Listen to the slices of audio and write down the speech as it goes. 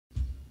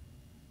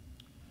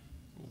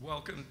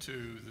Welcome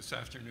to this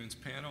afternoon's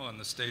panel on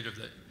the state of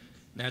the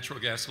natural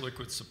gas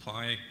liquid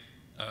supply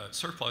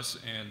surplus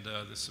and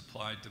the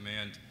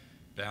supply-demand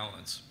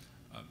balance.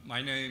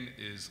 My name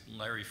is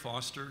Larry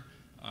Foster.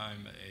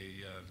 I'm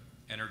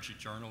a energy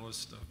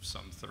journalist of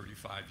some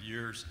 35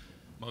 years,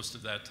 most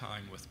of that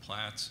time with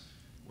Platts,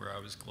 where I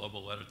was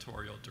global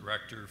editorial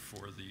director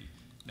for the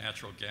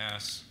natural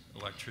gas,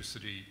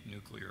 electricity,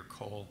 nuclear,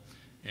 coal,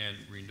 and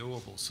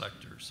renewable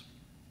sectors.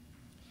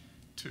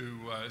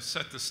 To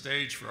set the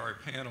stage for our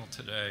panel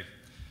today,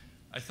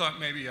 I thought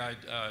maybe I'd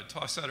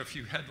toss out a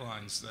few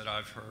headlines that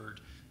I've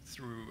heard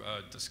through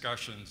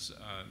discussions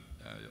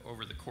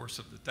over the course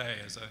of the day.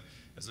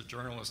 As a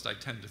journalist, I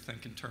tend to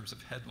think in terms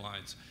of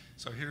headlines.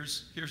 So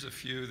here's a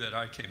few that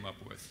I came up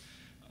with.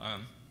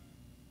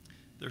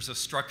 There's a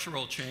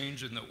structural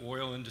change in the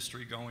oil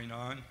industry going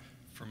on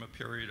from a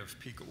period of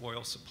peak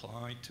oil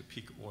supply to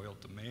peak oil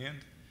demand.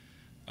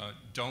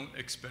 Don't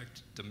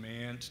expect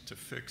demand to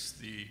fix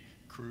the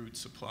crude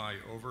supply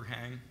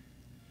overhang.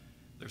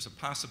 There's a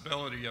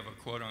possibility of a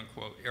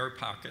quote-unquote air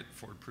pocket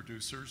for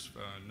producers,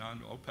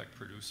 non-OPEC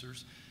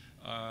producers,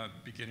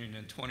 beginning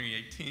in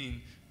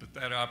 2018, but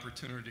that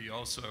opportunity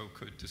also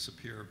could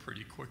disappear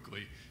pretty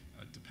quickly,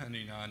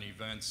 depending on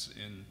events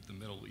in the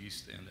Middle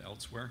East and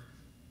elsewhere.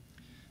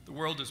 The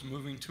world is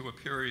moving to a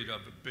period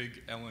of a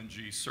big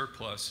LNG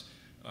surplus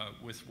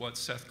with what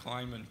Seth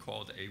Kleinman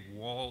called a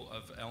wall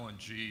of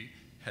LNG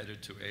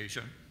headed to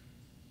Asia.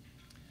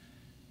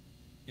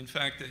 In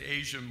fact, the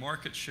Asian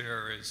market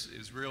share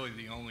is really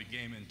the only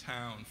game in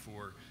town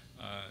for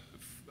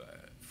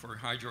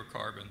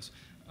hydrocarbons.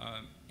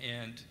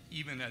 And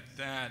even at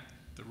that,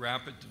 the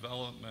rapid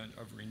development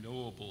of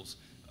renewables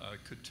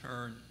could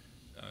turn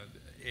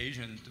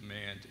Asian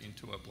demand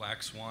into a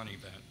black swan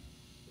event.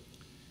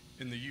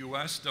 In the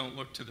US, don't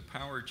look to the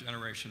power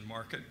generation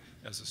market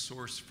as a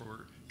source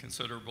for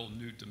considerable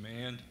new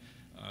demand.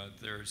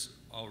 There's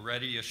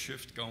already a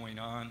shift going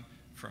on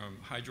from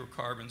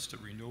hydrocarbons to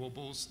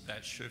renewables.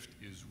 That shift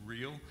is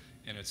real,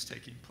 and it's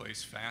taking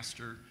place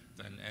faster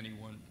than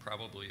anyone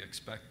probably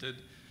expected.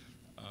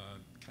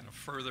 Kind of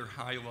further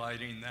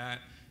highlighting that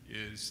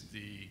is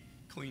the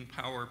Clean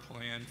Power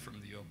Plan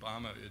from the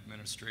Obama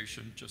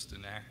administration just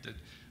enacted,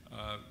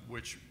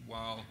 which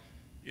while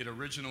it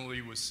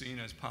originally was seen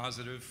as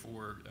positive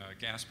for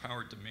gas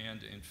power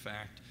demand, in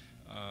fact,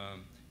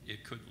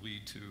 it could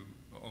lead to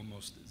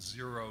almost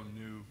zero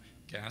new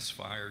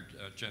gas-fired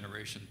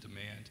generation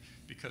demand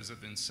because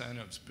of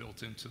incentives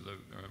built into the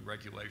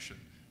regulation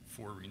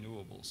for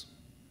renewables.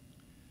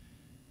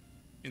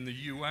 In the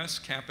US,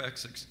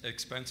 CapEx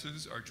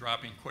expenses are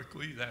dropping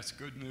quickly. That's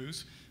good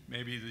news.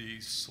 Maybe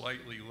the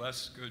slightly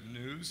less good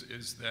news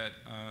is that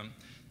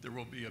there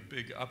will be a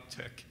big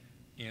uptick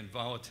in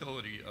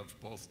volatility of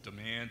both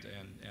demand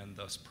and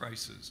thus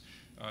prices.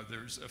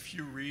 There's a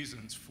few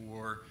reasons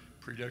for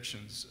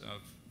predictions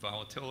of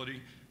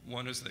volatility.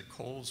 One is that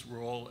coal's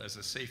role as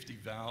a safety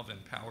valve in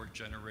power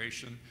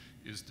generation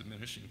is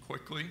diminishing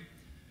quickly.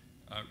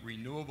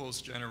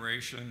 Renewables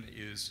generation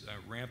is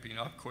ramping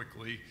up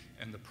quickly,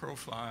 and the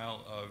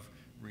profile of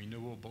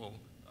renewable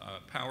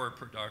power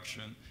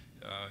production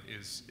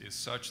is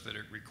such that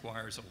it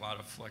requires a lot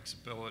of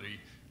flexibility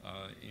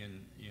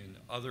in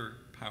other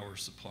power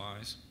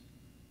supplies.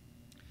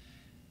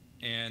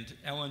 And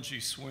LNG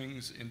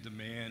swings in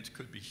demand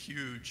could be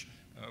huge,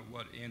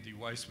 what Andy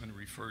Weissman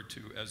referred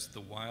to as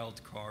the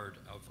wild card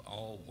of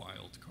all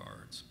wild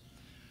cards.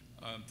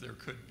 There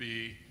could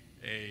be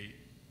an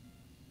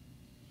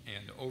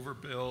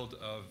overbuild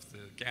of the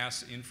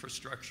gas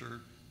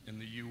infrastructure in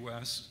the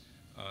US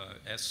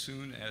as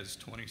soon as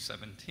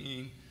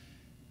 2017,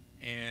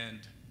 and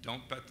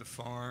don't bet the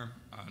farm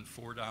on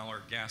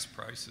 $4 gas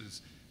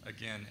prices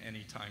again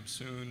anytime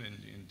soon, and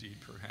indeed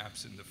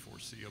perhaps in the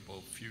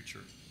foreseeable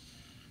future.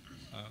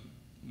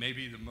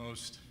 Maybe the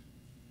most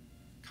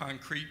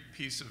concrete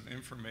piece of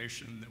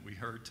information that we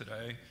heard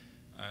today,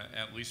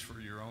 at least for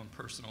your own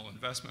personal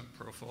investment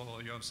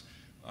portfolios,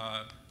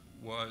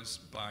 was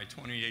by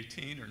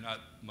 2018 or not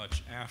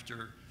much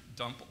after,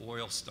 dump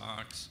oil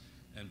stocks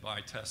and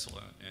buy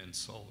Tesla and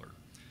solar.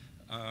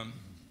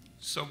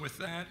 So with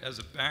that as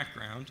a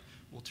background,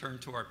 we'll turn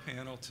to our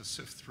panel to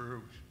sift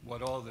through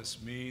what all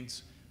this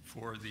means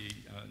for the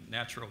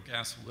natural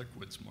gas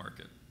liquids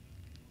market.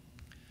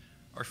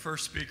 Our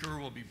first speaker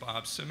will be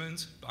Bob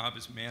Simmons. Bob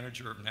is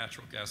manager of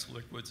natural gas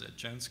liquids at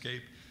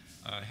Genscape,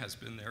 has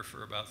been there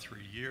for about 3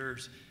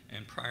 years,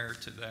 and prior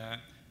to that,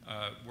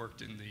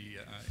 worked in the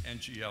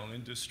NGL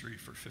industry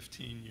for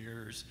 15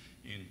 years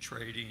in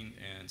trading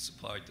and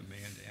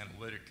supply-demand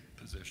analytic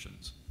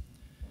positions.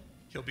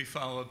 He'll be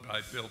followed by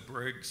Bill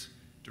Briggs,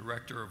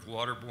 director of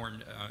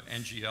Waterborne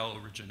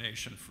NGL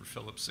Origination for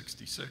Phillips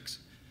 66.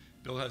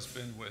 Bill has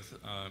been with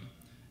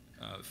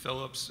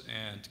Phillips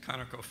and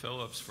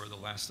ConocoPhillips for the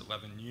last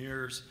 11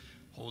 years,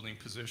 holding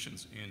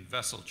positions in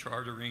vessel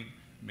chartering,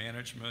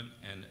 management,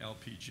 and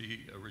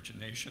LPG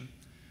origination.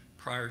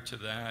 Prior to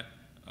that,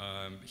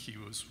 he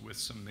was with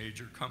some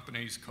major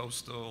companies,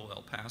 Coastal,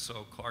 El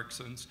Paso,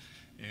 Clarksons,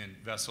 in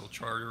vessel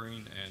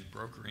chartering and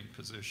brokering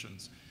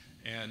positions.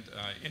 and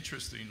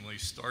interestingly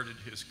started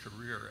his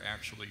career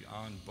actually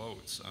on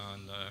boats,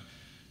 on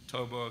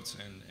towboats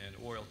and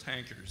oil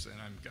tankers.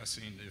 And I'm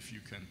guessing if you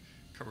can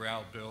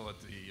corral Bill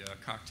at the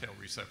cocktail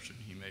reception,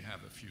 he may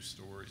have a few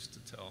stories to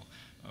tell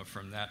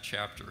from that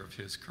chapter of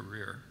his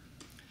career.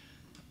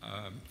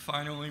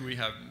 Finally, we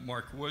have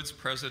Mark Woods,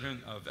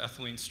 president of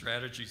Ethylene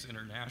Strategies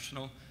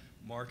International.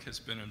 Mark has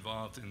been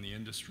involved in the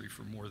industry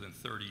for more than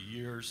 30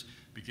 years,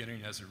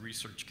 beginning as a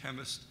research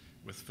chemist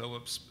with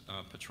Phillips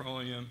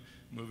Petroleum,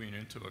 moving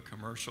into a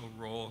commercial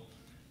role,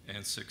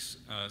 and since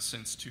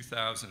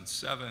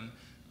 2007,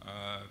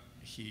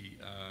 he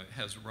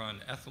has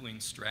run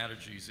Ethylene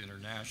Strategies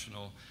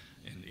International,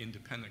 an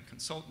independent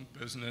consultant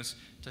business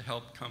to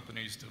help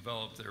companies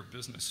develop their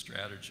business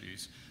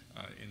strategies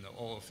in the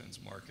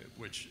olefins market,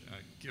 which,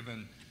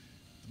 given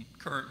the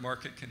current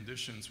market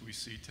conditions we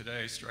see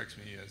today, strikes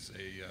me as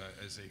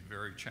a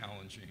very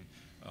challenging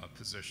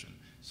position.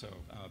 So,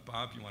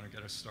 Bob, you want to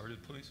get us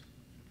started, please?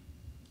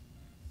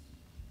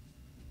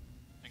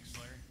 Thanks,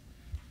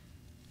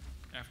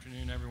 Larry.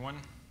 Afternoon, everyone.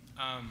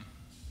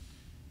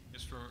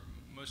 As for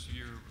most of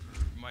you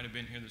might have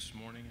been here this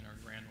morning, and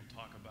our Rand will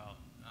talk about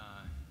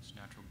this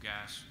natural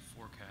gas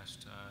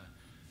forecast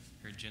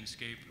here at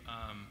Genscape.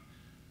 I'm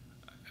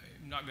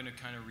not going to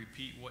kind of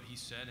repeat what he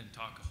said and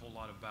talk a whole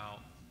lot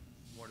about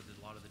what are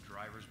a lot of the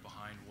drivers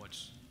behind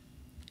what's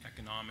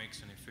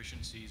economics and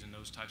efficiencies and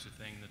those types of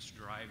things that's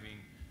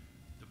driving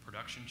the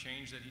production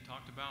change that he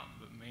talked about,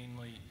 but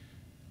mainly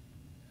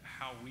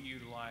how we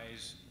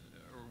utilize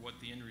or what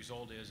the end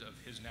result is of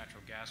his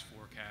natural gas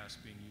forecast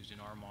being used in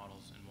our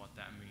models and what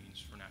that means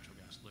for natural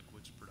gas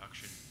liquids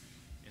production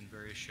in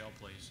various shale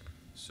plays.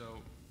 So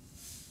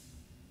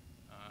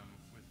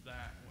with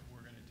that, what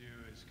we're going to do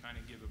is kind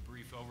of give a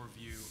brief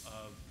overview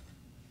of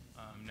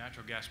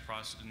natural gas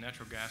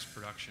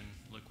production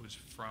liquids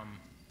from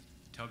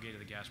the tailgate of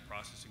the gas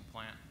processing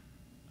plant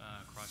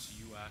across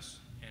the U.S.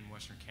 and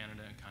Western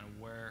Canada, and kind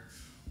of where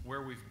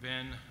we've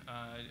been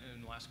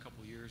in the last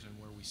couple of years and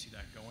where we see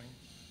that going.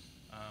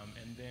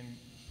 And then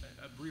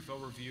a brief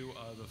overview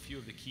of a few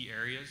of the key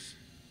areas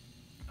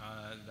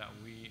that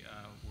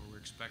where we're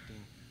expecting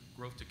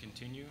growth to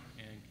continue,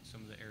 and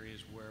some of the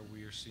areas where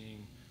we are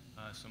seeing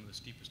some of the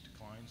steepest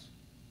declines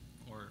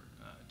or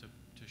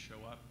to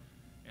show up.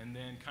 And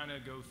then kind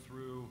of go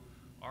through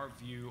our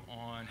view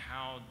on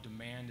how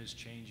demand is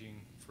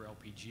changing for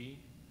LPG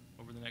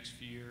over the next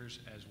few years,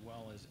 as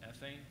well as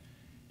ethane,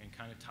 and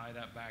kind of tie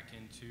that back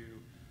into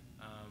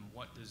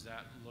what does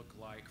that look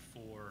like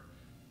for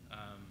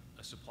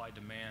a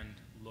supply-demand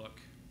look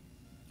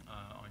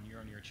on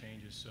year-on-year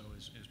changes. So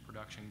is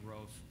production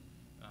growth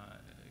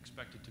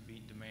expected to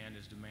beat demand?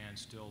 Is demand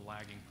still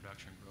lagging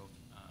production growth?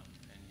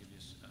 And give you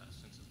a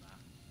sense of that.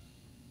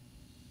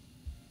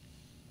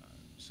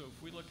 So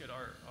if we look at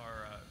our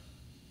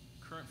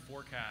current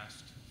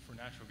forecast for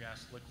natural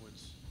gas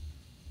liquids,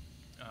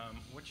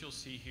 what you'll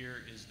see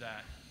here is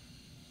that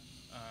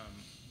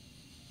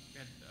we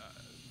had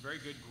very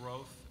good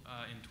growth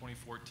in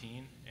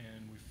 2014,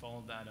 and we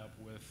followed that up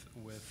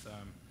with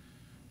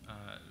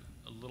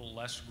a little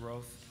less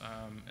growth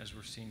as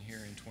we're seeing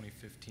here in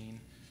 2015.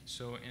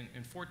 So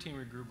in 14,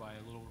 we grew by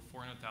a little over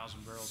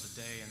 400,000 barrels a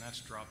day, and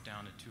that's dropped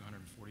down to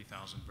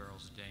 240,000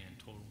 barrels a day in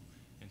total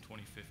in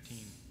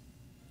 2015.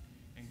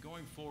 And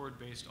going forward,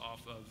 based off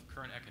of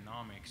current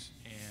economics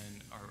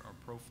and our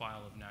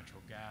profile of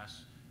natural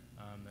gas,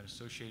 that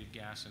associated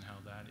gas and how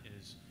that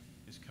is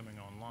coming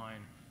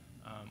online,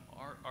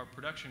 our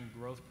production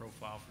growth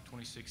profile for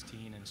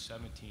 2016 and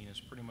 17 is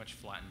pretty much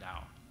flattened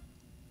out.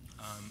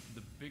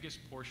 The biggest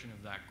portion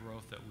of that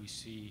growth that we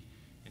see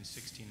in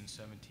 16 and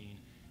 17,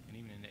 and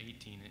even in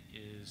 18,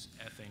 is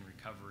ethane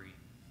recovery,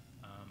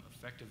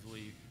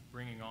 effectively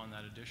bringing on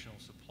that additional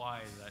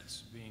supply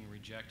that's being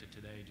rejected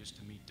today just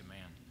to meet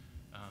demand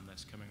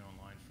that's coming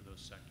online for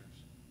those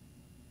sectors.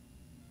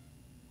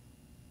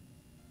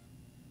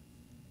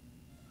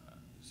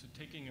 So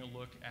taking a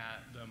look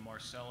at the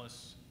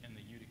Marcellus and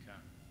the Utica.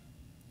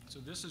 So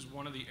this is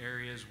one of the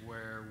areas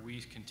where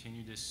we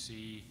continue to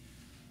see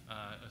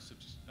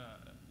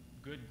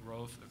good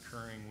growth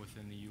occurring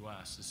within the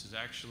U.S. This is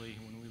actually,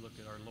 when we look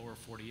at our lower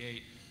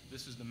 48,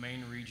 this is the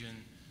main region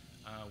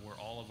where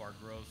all of our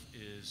growth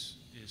is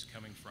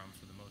coming from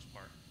for the most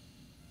part.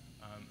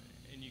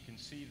 And you can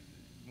see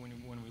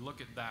when we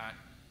look at that,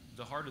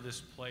 the heart of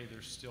this play,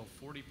 there's still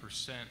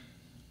 40%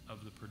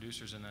 of the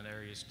producers in that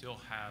area still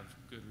have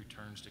good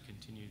returns to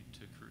continue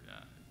to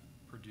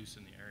produce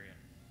in the area.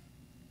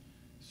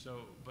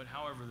 So, but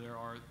however, there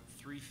are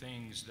three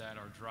things that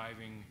are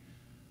driving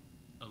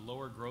a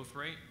lower growth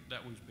rate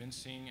that we've been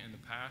seeing in the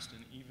past,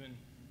 and even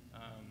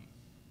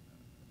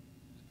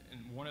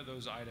and one of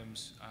those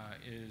items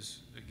is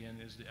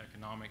the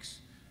economics,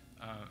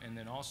 and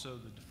then also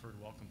the deferred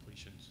well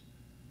completions.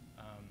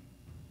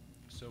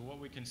 So what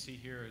we can see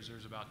here is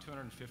there's about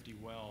 250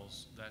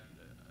 wells that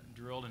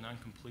drilled and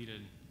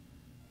uncompleted.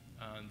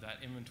 That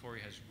inventory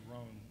has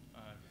grown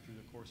through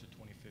the course of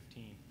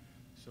 2015.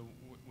 So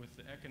with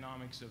the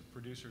economics of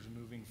producers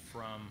moving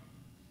from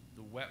the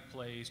the wet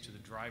plays to the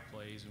dry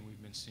plays, and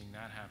we've been seeing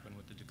that happen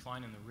with the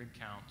decline in the rig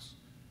counts,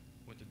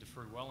 with the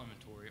deferred well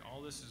inventory.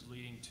 All this is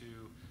leading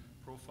to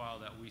profile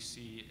that we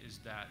see is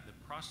that the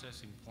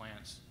processing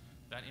plants,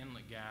 that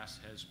inlet gas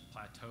has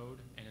plateaued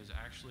and is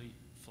actually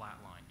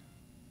flatlined.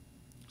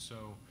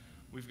 So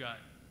we've got,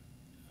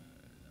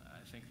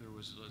 I think there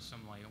was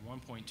something like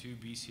 1.2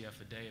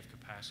 BCF a day of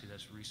capacity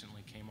that's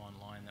recently came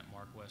online that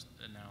Mark West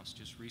announced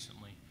just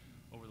recently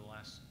over the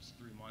last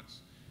 3 months.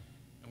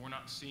 And we're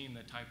not seeing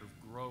the type of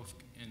growth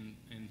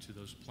into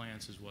those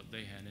plants as what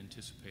they had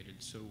anticipated.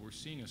 So we're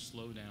seeing a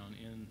slowdown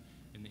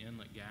in the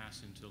inlet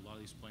gas into a lot of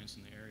these plants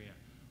in the area.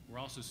 We're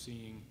also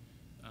seeing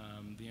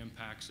the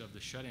impacts of the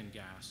shut-in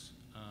gas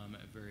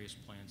at various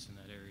plants in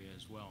that area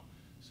as well.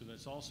 So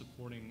that's all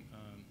supporting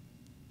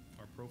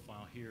our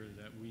profile here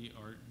that we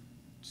are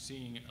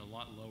seeing a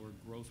lot lower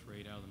growth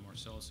rate out of the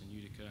Marcellus and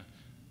Utica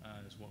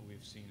is what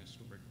we've seen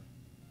historically.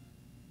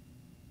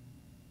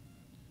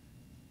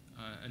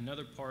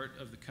 Another part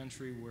of the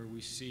country where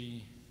we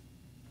see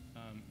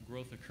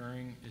growth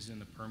occurring is in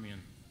the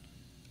Permian.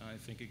 I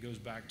think it goes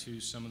back to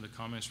some of the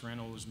comments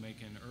Randall was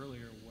making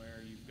earlier,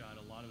 where you've got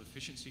a lot of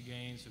efficiency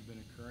gains have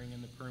been occurring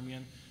in the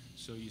Permian.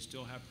 So you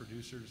still have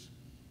producers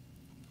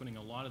putting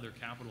a lot of their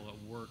capital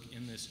at work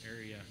in this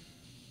area,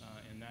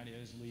 and that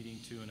is leading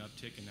to an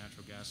uptick in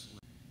natural gas.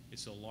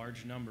 It's a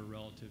large number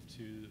relative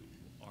to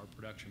our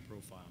production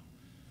profile.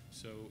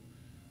 So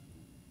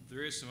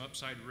there is some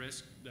upside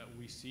risk that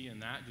we see in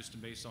that, just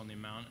based on the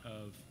amount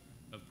of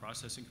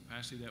processing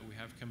capacity that we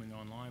have coming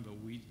online, but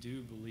we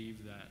do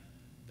believe that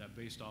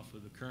based off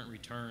of the current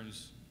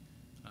returns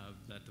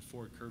that the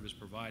forward curve is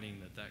providing,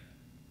 that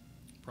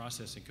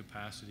processing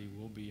capacity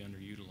will be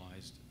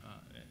underutilized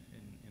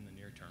in the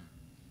near term.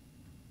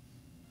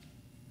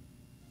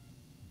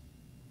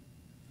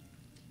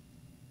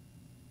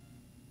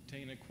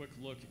 Taking a quick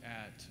look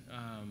at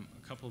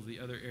a couple of the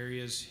other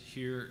areas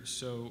here.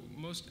 So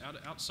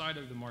outside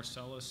of the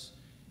Marcellus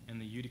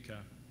and the Utica,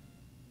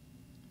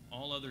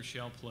 all other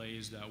shale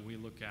plays that we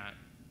look at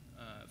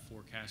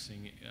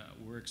forecasting,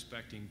 we're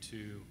expecting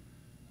to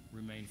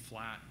remain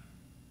flat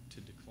to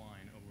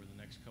decline over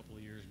the next couple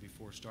of years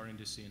before starting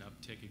to see an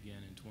uptick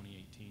again in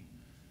 2018.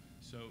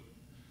 So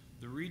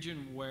the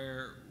region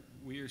where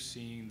we are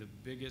seeing the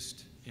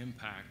biggest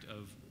impact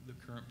of the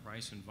current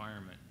price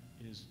environment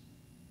is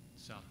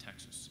South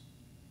Texas.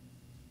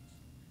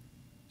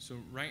 So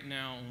right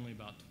now, only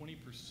about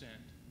 20%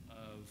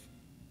 of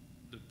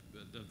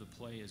the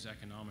play is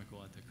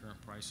economical at the current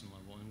pricing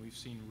level, and we've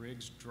seen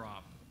rigs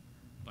drop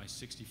by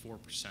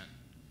 64%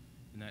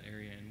 in that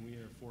area, and we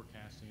are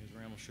forecasting, as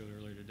Randall showed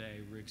earlier today,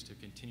 rigs to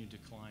continue to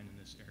decline in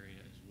this area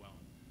as well.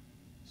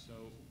 So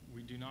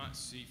we do not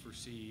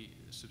foresee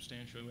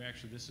substantial.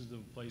 This is the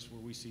place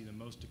where we see the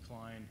most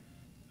decline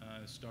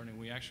starting.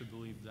 We actually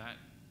believe that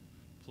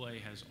play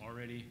has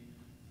already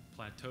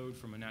plateaued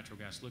from a natural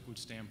gas liquid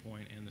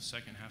standpoint, and the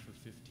second half of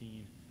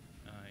 15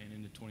 and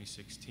into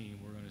 2016,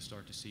 we're going to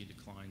start to see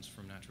declines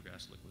from natural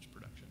gas liquids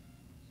production.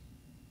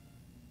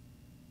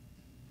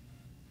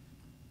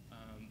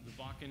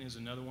 The Bakken is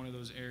another one of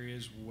those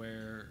areas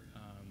where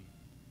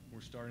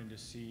we're starting to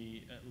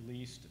see at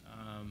least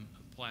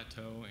a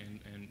plateau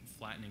and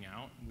flattening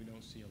out. We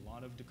don't see a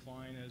lot of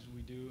decline as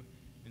we do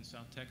in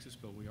South Texas,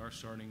 but we are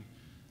starting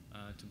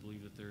to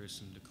believe that there is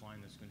some decline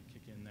that's going to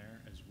kick in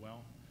there as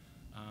well.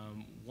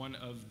 One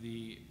of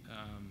the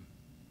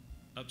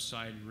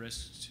upside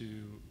risks to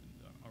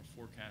our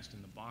forecast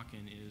in the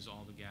Bakken is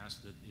all the gas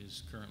that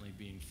is currently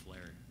being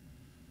flared.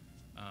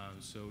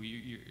 So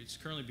it's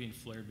currently being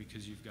flared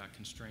because you've got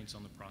constraints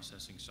on the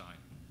processing side.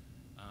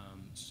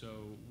 So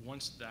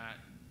once that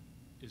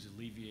is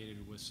alleviated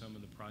with some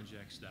of the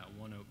projects that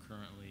ONEOK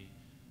currently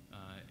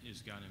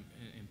is got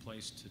in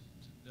place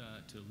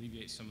to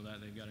alleviate some of that,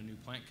 they've got a new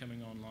plant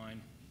coming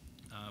online.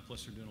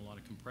 Plus they're doing a lot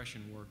of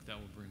compression work that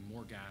will bring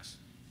more gas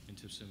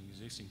into some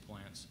existing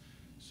plants.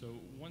 So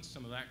once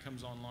some of that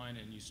comes online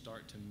and you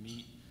start to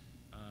meet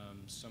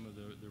some of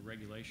the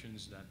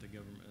regulations that the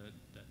government,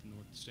 that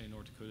the state of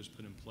North Dakota has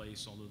put in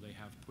place, although they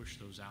have pushed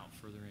those out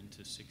further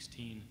into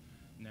 16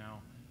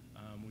 now,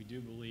 we do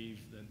believe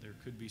that there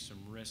could be some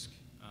risk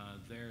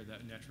there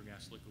that natural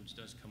gas liquids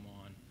does come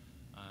on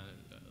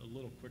a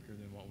little quicker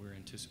than what we're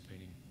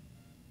anticipating.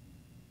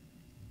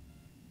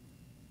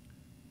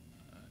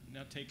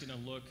 Now taking a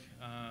look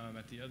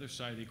at the other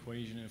side of the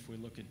equation, if we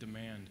look at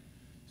demand.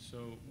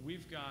 So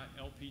we've got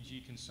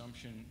LPG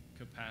consumption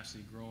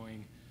capacity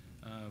growing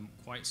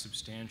quite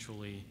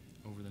substantially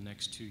over the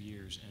next 2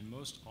 years, and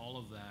most all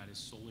of that is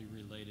solely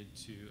related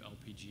to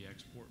LPG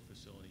export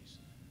facilities.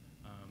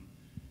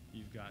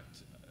 You've got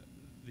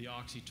the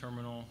Oxy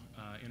terminal,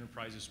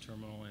 Enterprises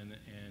terminal, and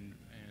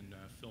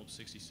Phillips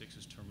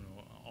 66's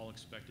terminal, all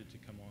expected to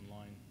come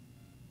online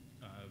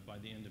by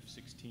the end of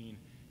 16.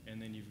 And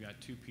then you've got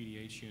 2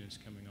 PDH units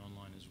coming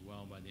online as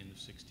well by the end of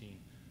 16.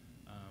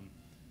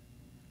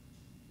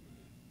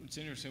 It's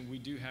interesting, we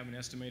do have an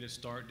estimated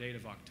start date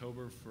of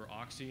October for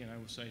Oxy, and I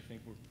will say I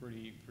think we're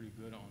pretty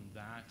good on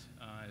that.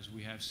 As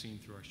we have seen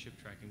through our ship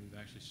tracking, we've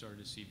actually started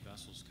to see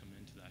vessels come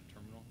into that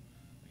terminal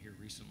here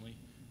recently.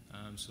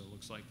 So it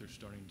looks like they're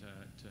starting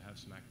to have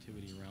some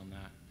activity around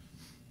that.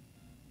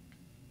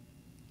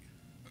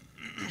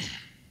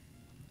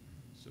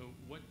 So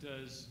what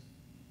does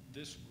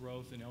this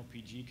growth in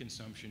LPG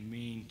consumption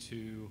mean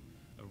to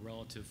a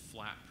relative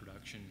flat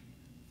production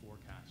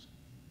forecast?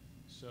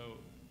 So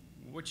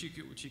what you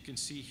can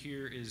see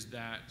here is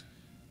that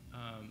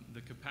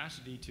the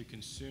capacity to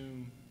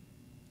consume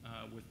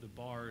with the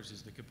bars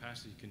is the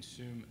capacity to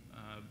consume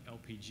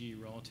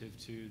LPG relative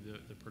to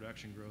the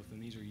production growth,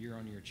 and these are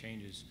year-on-year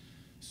changes.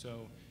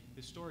 So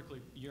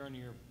historically,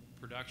 year-on-year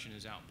production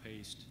has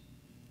outpaced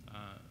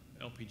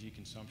LPG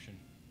consumption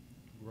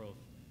growth.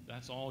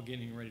 That's all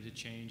getting ready to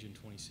change in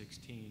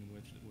 2016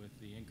 with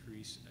the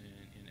increase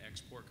in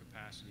export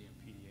capacity and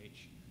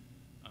PDH,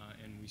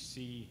 and we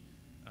see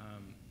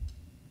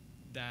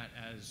that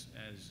as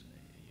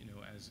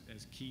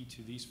key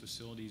to these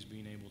facilities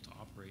being able to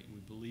operate. We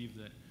believe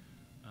that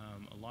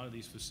a lot of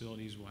these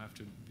facilities will have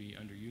to be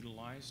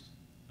underutilized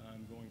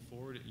going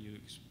forward. You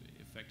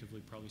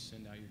effectively probably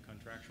send out your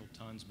contractual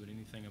tons, but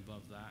anything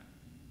above that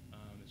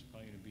is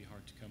probably going to be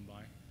hard to come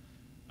by.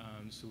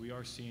 So we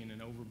are seeing an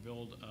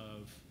overbuild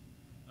of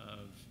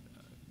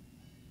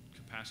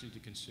capacity to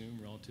consume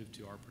relative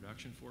to our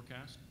production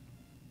forecast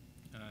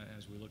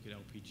as we look at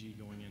LPG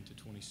going into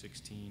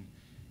 2016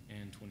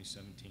 and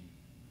 2017.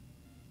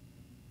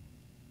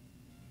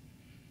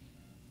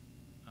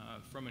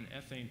 From an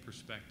ethane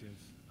perspective,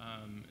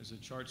 as the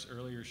charts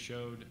earlier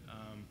showed,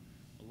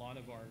 a lot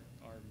of our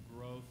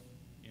growth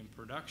in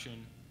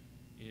production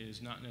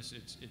is not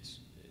necessarily,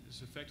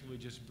 it's effectively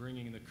just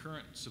bringing the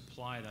current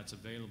supply that's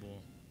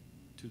available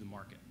to the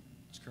market.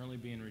 It's currently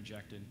being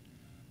rejected.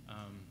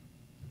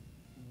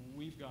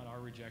 We've got our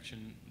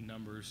rejection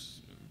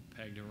numbers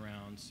pegged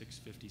around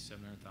 650,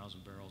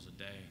 700,000 barrels a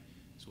day.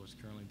 Is what's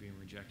currently being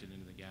rejected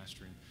into the gas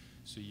stream.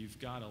 So you've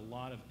got a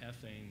lot of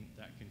ethane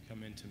that can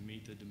come in to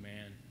meet the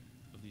demand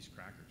of these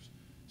crackers.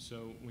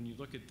 So when you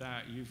look at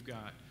that, you've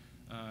got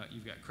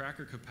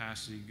cracker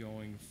capacity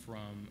going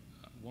from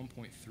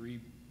 1.3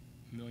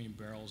 million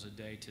barrels a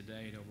day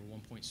today to over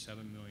 1.7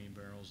 million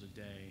barrels a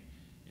day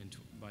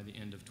by the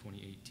end of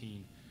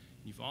 2018.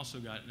 You've also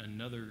got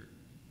another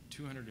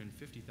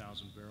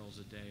 250,000 barrels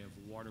a day of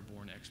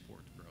waterborne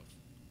export growth.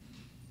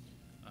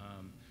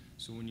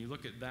 So when you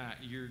look at that,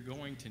 you're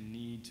going to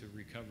need to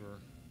recover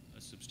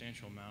a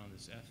substantial amount of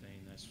this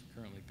ethane that's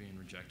currently being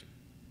rejected.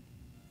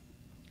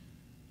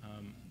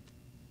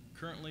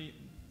 Currently,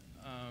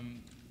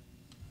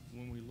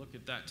 when we look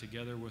at that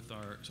together with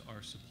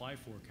our supply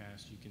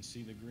forecast, you can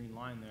see the green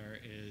line there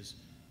is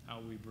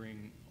how we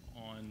bring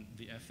on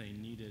the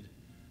ethane needed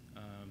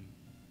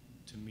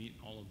to meet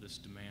all of this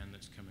demand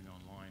that's coming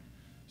online.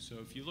 So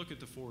if you look at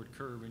the forward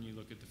curve and you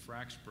look at the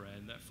frac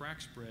spread, that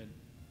frac spread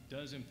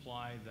does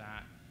imply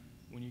that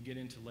when you get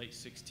into late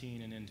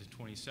 16 and into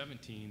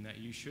 2017, that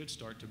you should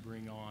start to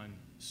bring on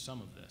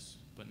some of this,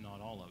 but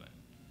not all of it.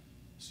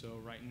 So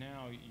right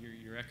now,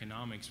 your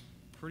economics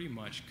pretty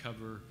much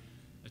cover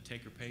a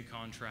take-or-pay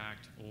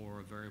contract or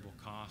a variable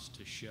cost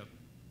to ship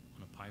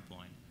on a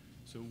pipeline.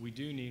 So we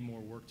do need more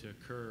work to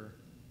occur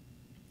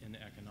in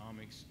the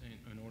economics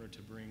in order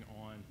to bring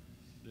on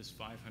this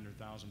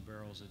 500,000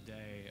 barrels a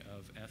day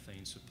of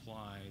ethane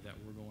supply that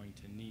we're going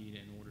to need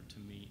in order to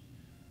meet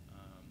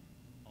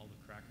all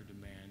the cracker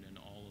demand and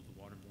all of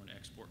the waterborne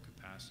export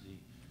capacity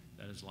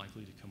that is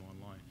likely to come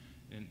online.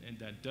 And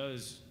that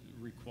does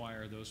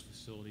require those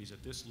facilities,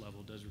 at this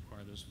level, does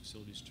require those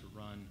facilities to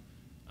run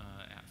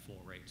at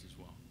full rates as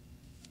well.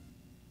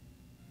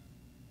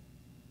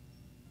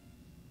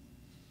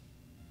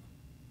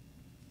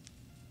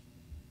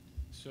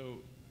 So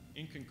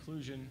in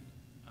conclusion,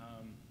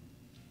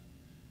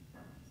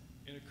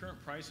 in a current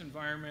price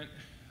environment,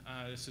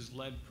 this has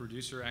led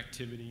producer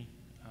activity,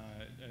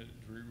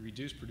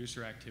 reduced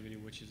producer activity,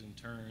 which is in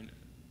turn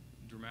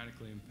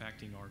dramatically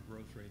impacting our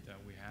growth rate that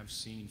we have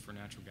seen for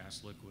natural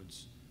gas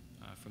liquids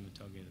from the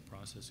tailgated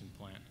processing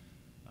plant.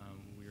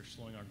 We are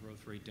slowing our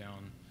growth rate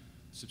down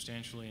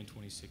substantially in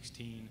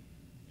 2016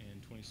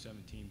 and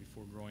 2017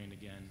 before growing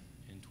again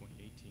in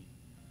 2018.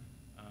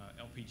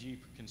 LPG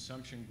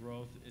consumption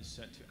growth is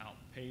set to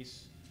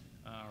outpace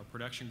our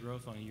production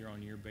growth on a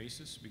year-on-year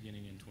basis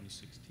beginning in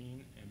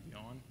 2016 and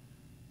beyond.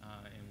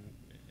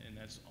 And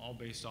that's all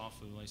based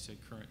off of, like I said,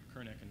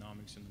 current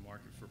economics in the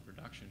market for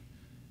production.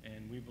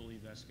 And we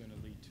believe that's going to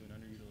lead to an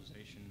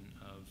underutilization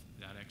of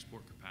that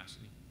export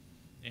capacity.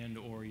 And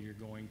or you're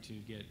going to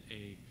get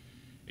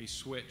a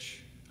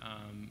switch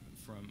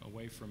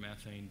away from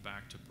ethane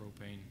back to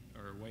propane,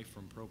 or away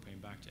from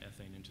propane back to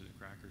ethane into the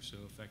cracker. So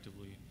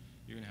effectively,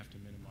 you're going to have to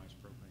minimize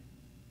propane.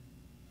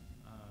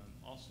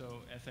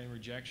 Also, ethane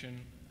rejection,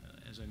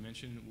 as I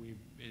mentioned,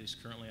 is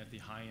currently at the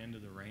high end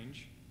of the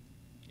range,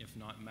 if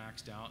not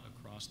maxed out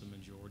across the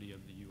majority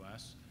of the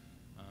U.S.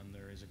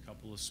 There is a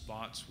couple of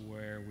spots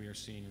where we are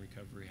seeing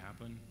recovery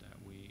happen that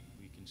we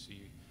can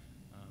see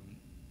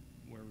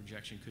where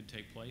rejection could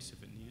take place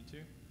if it needed to.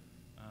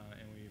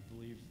 And we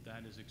believe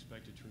that is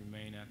expected to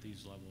remain at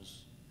these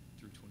levels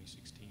through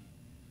 2016.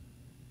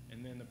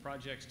 And then the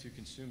projects to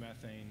consume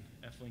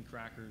ethylene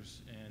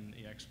crackers, and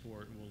the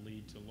export will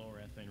lead to lower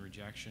ethane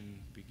rejection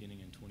beginning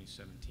in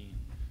 2017.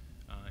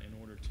 In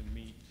order to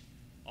meet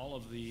all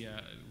of the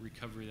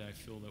recovery that I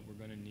feel that we're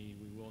going to need,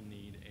 we will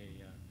need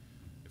a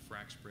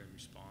frac spread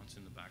response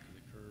in the back of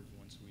the curve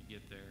once we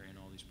get there and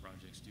all these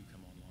projects do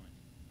come online.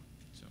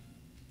 So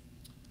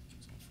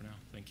that's all for now.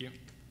 Thank you.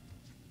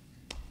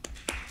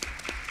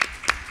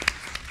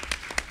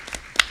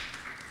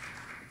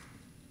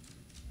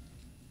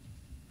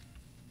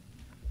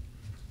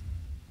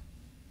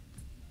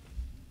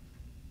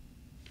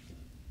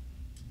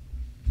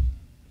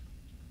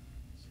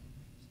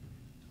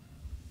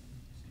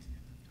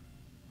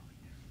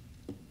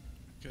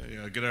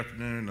 Okay, good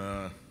afternoon.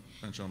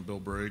 I'm Bill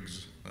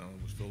Briggs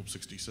with Phillips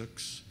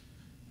 66,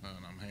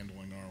 and I'm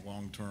handling our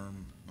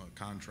long-term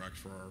contracts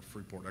for our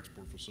Freeport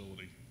export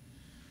facility.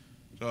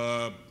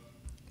 On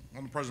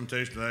the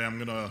presentation today, I'm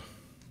going to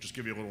just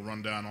give you a little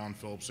rundown on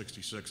Phillips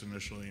 66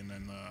 initially, and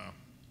then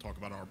talk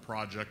about our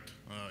project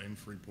in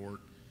Freeport.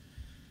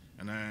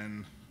 And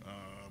then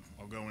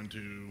I'll go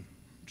into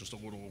just a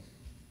little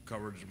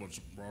coverage of what's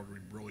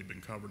already really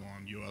been covered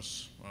on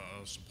U.S.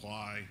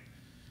 supply,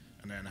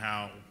 and then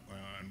how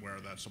and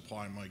where that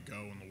supply might go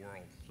in the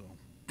world. So,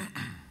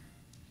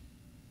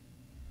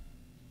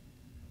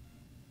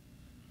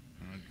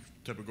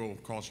 typical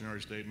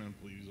cautionary statement,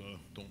 please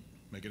don't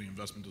make any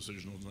investment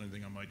decisions on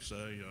anything I might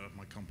say.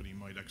 My company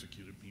might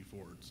execute me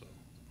for it. So,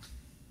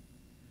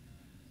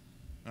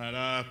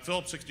 at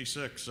Phillips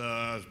 66,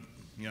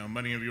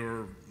 many of you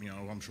are,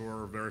 I'm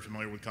sure, very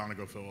familiar with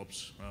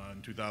ConocoPhillips.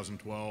 In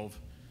 2012,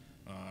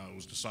 it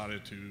was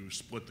decided to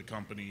split the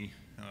company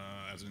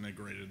as an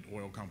integrated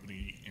oil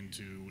company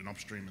into an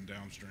upstream and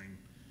downstream.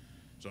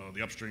 So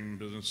the upstream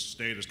business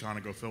stayed as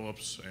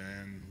ConocoPhillips,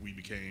 and we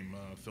became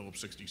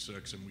Phillips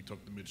 66, and we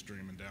took the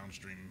midstream and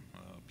downstream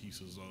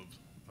pieces of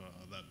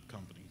that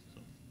company.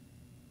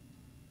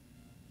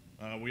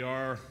 So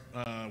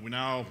we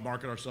now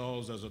market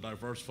ourselves as a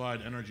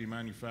diversified energy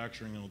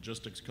manufacturing and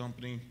logistics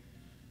company.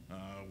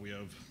 We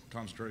have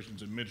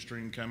concentrations in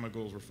midstream,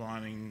 chemicals,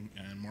 refining,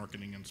 and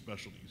marketing and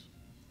specialties.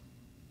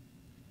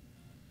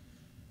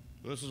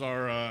 This is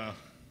our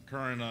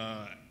current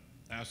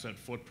asset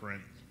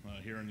footprint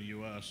here in the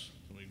U.S.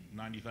 So we have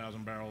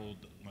 90,000 barrels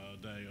a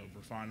day of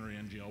refinery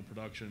NGL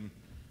production.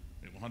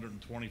 We have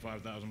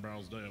 125,000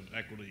 barrels a day of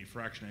equity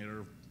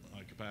fractionator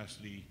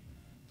capacity,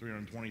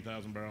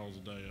 320,000 barrels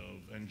a day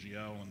of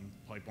NGL and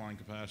pipeline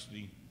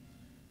capacity,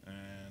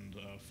 and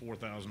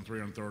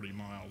 4,330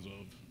 miles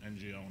of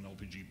NGL and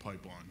LPG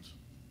pipelines.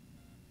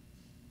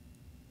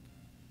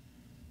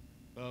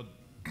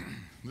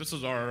 This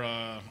is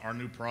our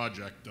new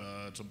project.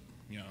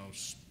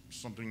 It's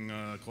something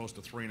close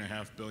to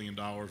 $3.5 billion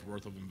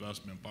worth of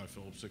investment by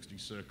Phillips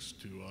 66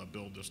 to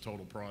build this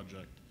total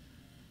project.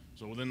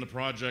 So within the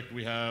project,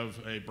 we have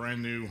a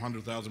brand new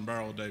 100,000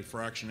 barrel a day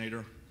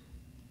fractionator,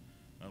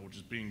 which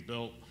is being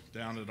built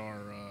down at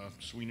our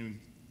Sweeney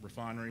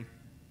refinery.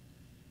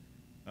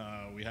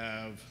 We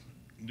have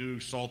new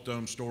salt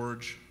dome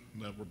storage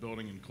that we're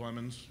building in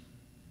Clemens,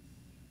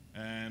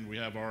 and we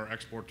have our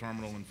export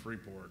terminal in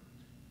Freeport.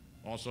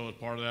 Also, as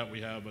part of that, we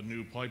have a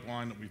new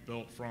pipeline that we've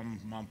built from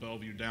Mont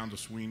Belvieu down to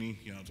Sweeney.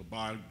 It's a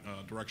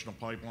bi-directional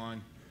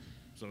pipeline,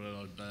 so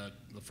that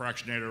the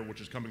fractionator, which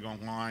is coming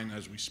online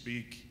as we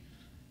speak,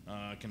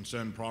 can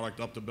send product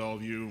up to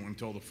Belvieu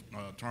until the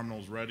terminal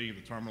is ready.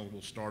 The terminal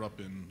will start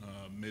up in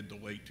mid to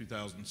late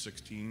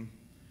 2016.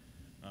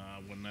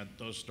 When that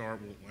does start,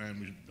 and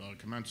we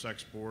commence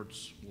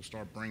exports, we'll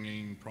start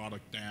bringing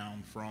product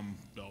down from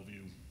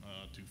Belvieu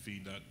to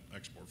feed that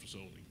export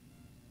facility.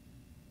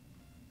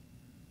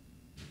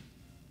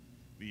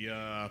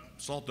 The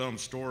salt dome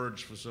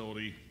storage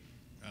facility,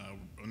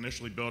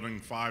 initially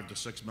building 5 to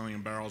 6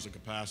 million barrels of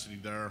capacity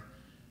there,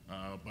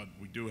 but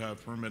we do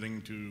have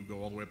permitting to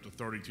go all the way up to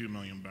 32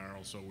 million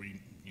barrels. So we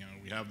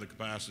have the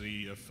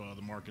capacity if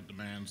the market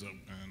demands it,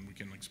 and we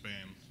can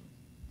expand.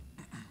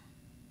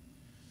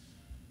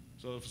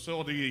 So the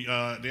facility,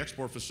 the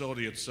export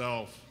facility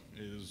itself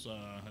is,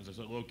 as I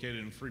said, located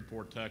in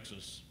Freeport,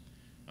 Texas.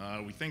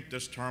 We think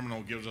this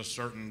terminal gives us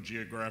certain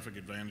geographic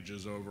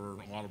advantages over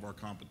a lot of our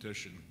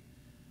competition.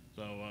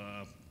 So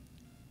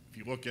if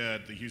you look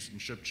at the Houston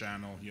Ship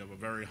Channel, you have a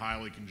very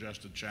highly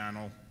congested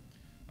channel,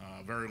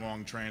 very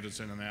long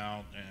transits in and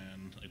out,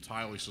 and it's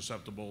highly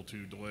susceptible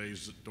to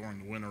delays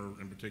during the winter,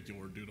 in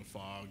particular due to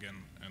fog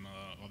and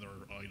other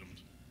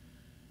items.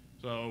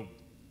 So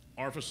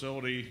our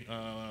facility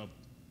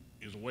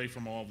is away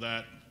from all of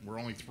that. We're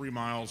only 3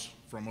 miles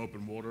from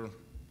open water.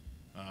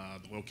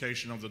 The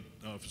location of the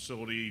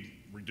facility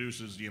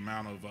reduces the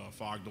amount of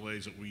fog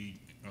delays that we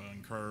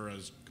incur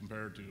as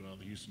compared to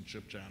the Houston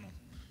Ship Channel.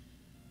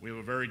 We have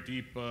a very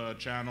deep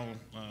channel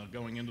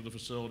going into the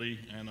facility,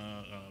 and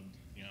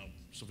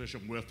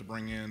sufficient width to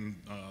bring in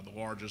the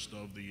largest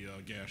of the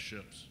gas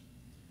ships.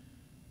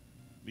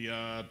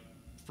 The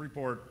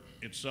Freeport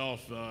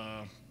itself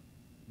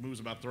moves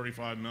about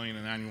 35 million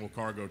in annual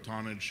cargo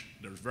tonnage.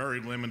 There's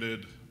very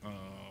limited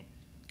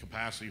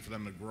capacity for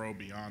them to grow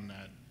beyond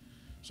that.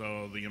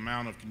 So the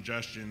amount of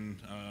congestion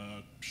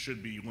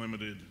should be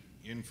limited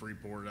in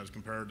Freeport as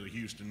compared to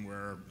Houston,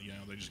 where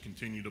they just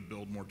continue to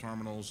build more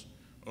terminals,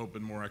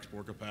 open more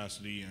export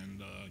capacity,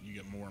 and you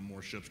get more and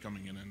more ships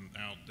coming in and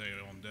out day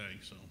on day.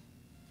 So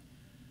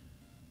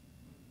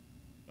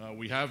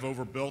we have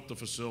overbuilt the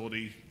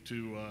facility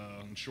to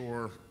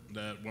ensure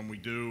that when we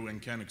do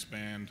and can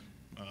expand,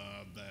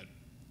 that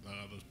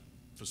the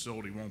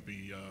facility won't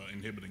be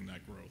inhibiting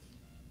that growth.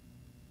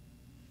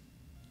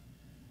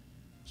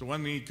 So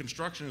when the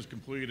construction is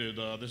completed,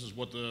 this is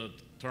what the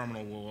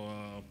terminal will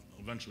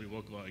eventually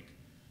look like.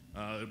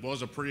 It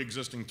was a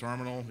pre-existing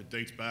terminal. It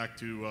dates back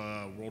to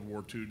World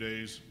War II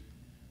days.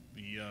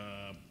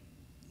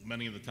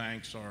 Many of the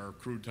tanks are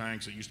crude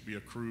tanks. It used to be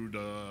a crude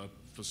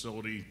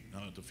facility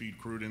to feed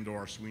crude into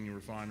our Sweeney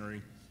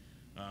refinery.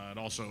 It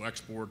also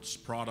exports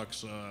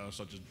products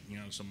such as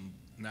some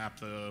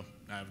naphtha,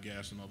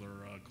 avgas, and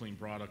other clean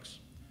products.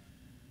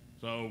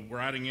 So we're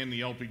adding in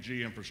the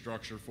LPG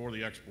infrastructure for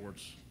the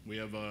exports. We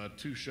have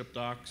 2 ship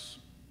docks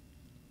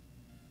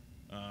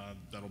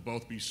that'll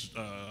both be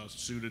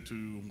suited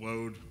to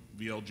load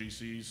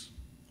VLGCs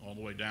all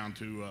the way down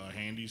to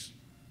handies.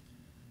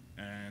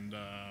 And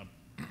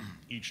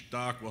each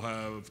dock will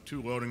have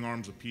 2 loading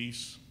arms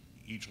apiece.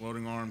 Each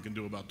loading arm can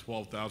do about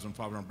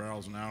 12,500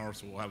 barrels an hour,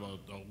 so we'll have a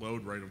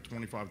load rate of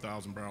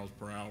 25,000 barrels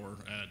per hour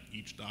at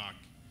each dock.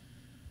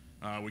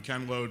 We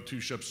can load 2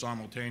 ships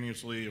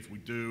simultaneously. If we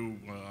do,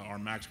 our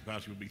max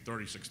capacity will be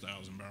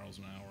 36,000 barrels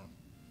an hour.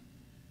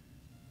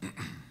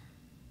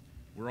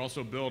 We're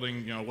also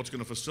building, what's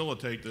going to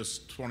facilitate this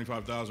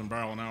 25,000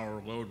 barrel an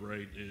hour load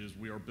rate is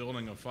we are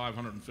building a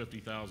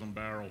 550,000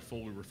 barrel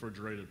fully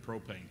refrigerated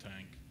propane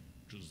tank,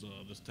 which is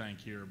this tank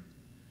here.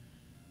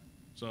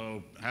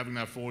 So having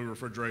that fully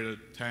refrigerated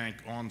tank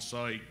on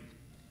site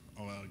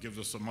gives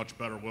us a much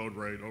better load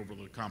rate over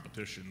the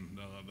competition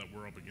that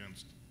we're up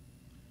against.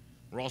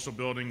 We're also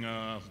building,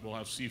 we'll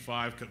have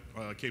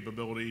C5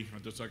 capability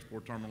at this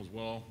export terminal as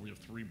well. We have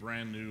 3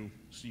 brand new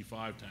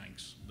C5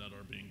 tanks that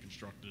are being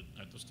constructed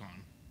at this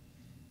time.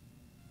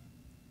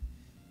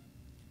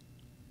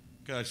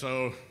 Okay,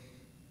 so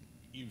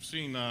you've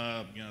seen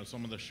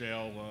some of the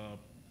shale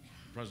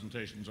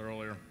presentations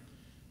earlier.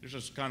 This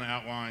just kind of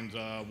outlines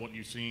what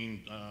you've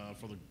seen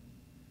for the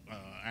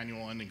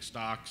annual ending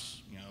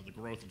stocks, the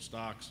growth in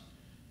stocks,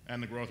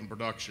 and the growth in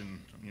production.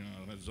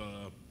 As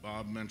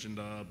Bob mentioned,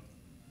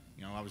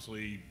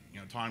 obviously,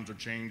 times are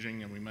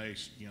changing, and we may,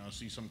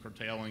 see some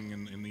curtailing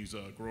in these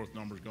growth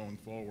numbers going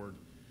forward.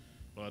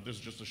 But this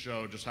is just to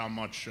show just how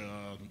much,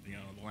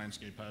 the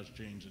landscape has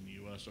changed in the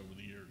U.S. over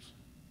the years.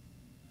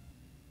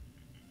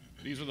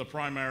 These are the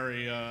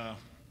primary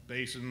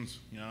basins,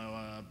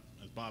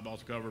 as Bob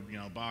also covered,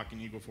 Bakken,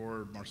 Eagle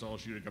Ford,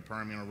 Marcellus, Utica,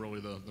 Permian are really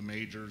the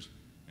majors,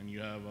 and you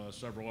have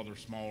several other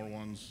smaller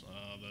ones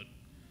that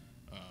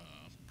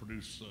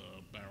produce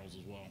barrels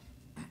as well.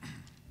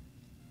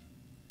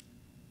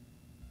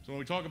 So when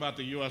we talk about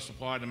the U.S.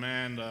 supply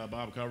demand,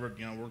 Bob covered,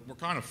 we're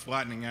kind of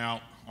flattening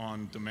out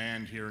on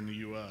demand here in the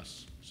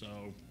U.S. So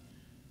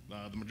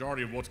the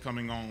majority of what's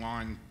coming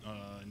online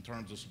in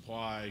terms of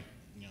supply,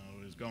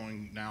 is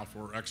going now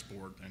for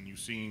export, and you've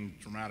seen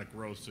dramatic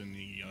growth in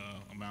the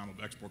amount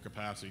of export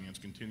capacity, and it's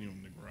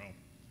continuing to grow.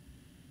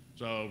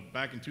 So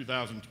back in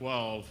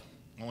 2012,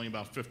 only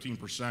about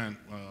 15%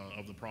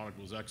 of the product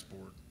was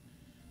export.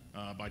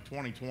 By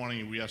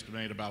 2020, we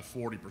estimate about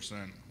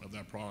 40% of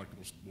that product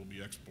will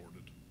be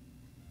exported.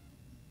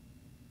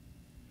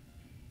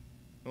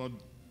 Well,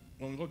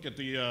 when we look at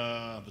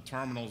the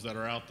terminals that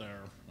are out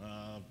there,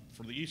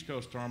 for the East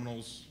Coast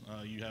terminals,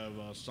 you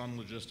have Sun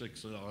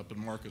Logistics up in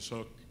Marcus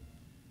Hook,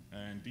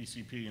 and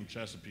DCP in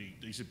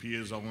Chesapeake. DCP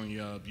is only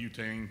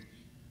butane.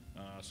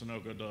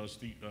 Sunoco does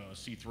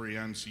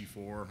C3 and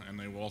C4, and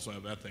they will also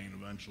have ethane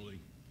eventually.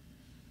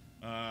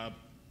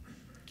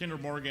 Kinder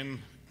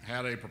Morgan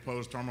had a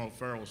proposed terminal at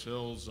Fairless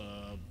Hills.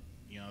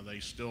 They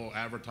still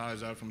advertise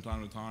that from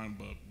time to time,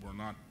 but we're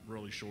not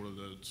really sure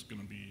that it's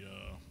going to be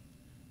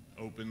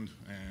opened,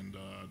 and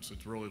it's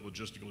really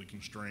logistically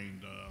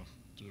constrained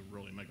to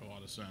really make a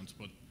lot of sense.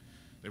 But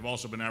they've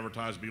also been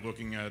advertised to be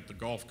looking at the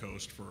Gulf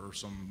Coast for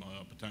some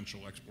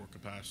potential export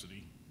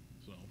capacity.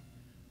 So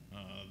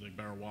they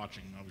bear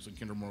watching. Obviously,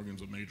 Kinder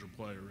Morgan's a major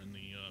player in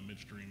the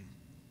midstream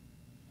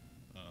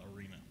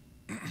arena.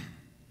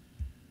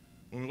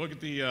 When we look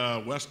at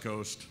the West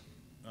Coast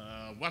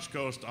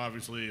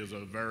obviously is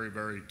a very,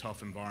 very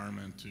tough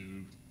environment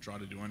to try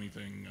to do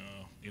anything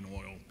in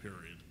oil,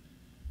 period.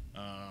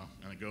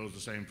 And it goes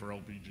the same for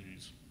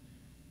LPGs.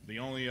 The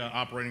only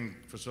operating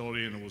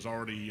facility, and it was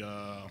already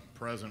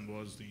present,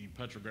 was the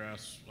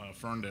Petrogas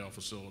Ferndale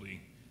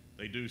facility.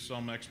 They do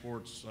some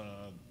exports.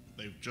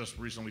 They've just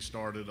recently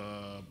started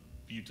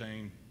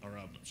propane.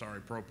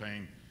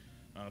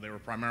 They were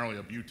primarily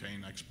a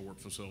butane export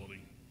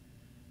facility.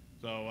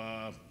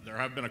 So there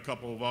have been a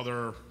couple of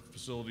other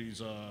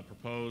facilities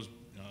proposed.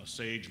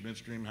 Sage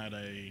Midstream had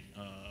a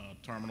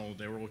terminal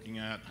they were looking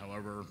at.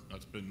 However,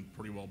 that's been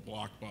pretty well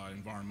blocked by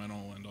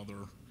environmental and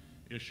other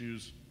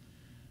issues.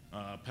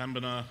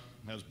 Pembina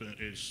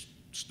is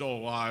still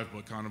alive,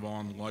 but kind of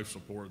on life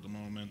support at the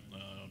moment.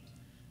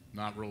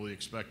 Not really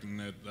expecting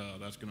that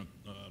that's going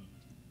to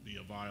be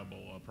a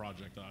viable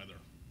project either.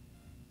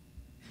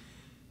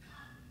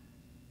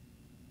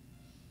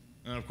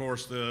 And of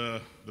course,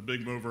 the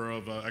big mover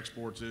of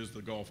exports is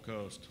the Gulf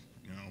Coast,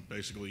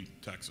 basically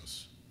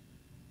Texas.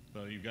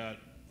 So you've got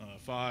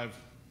 5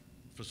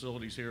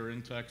 facilities here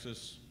in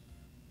Texas.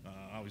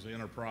 Obviously,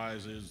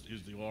 Enterprise is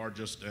the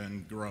largest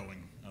and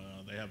growing.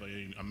 They have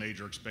a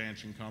major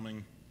expansion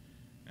coming,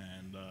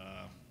 and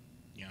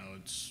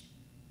it's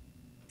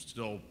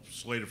still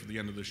slated for the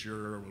end of this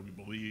year, we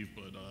believe,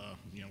 but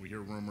we hear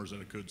rumors that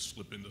it could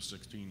slip into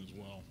 16 as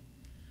well.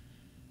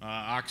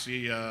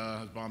 Oxy,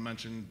 as Bob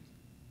mentioned,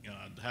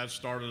 has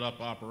started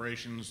up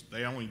operations.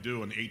 They only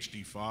do an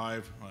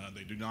HD5.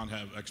 They do not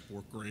have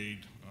export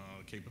grade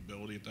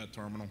capability at that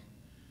terminal,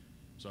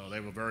 so they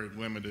have a very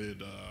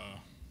limited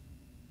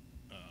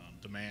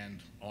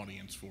demand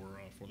audience for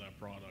that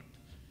product.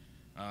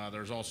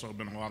 There's also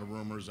been a lot of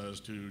rumors as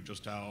to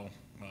just how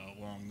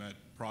long that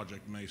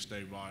project may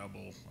stay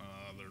viable.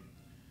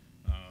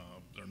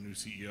 Their new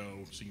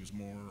CEO seems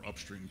more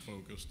upstream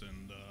focused,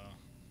 and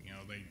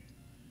they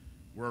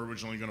were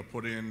originally going to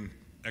put in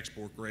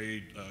export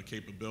grade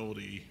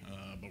capability,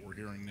 but we're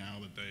hearing now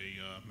that they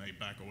may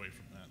back away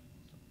from that.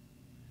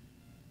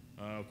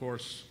 Of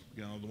course,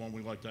 the one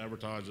we like to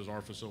advertise is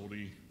our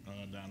facility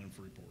down in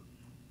Freeport.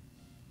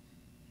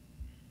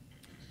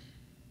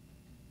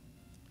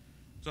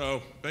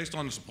 So based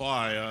on the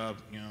supply,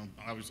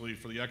 obviously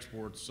for the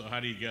exports, how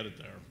do you get it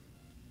there?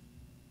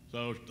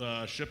 So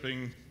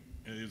shipping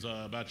is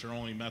about your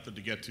only method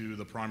to get to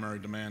the primary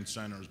demand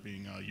centers,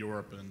 being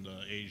Europe and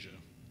Asia.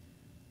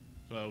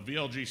 So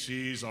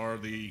VLGCs are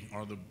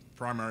the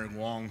primary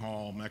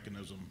long-haul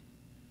mechanism.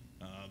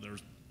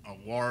 There's a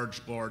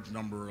large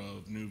number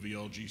of new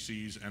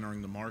VLGCs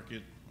entering the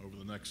market over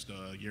the next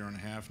year and a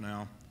half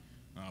now.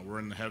 We're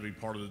in the heavy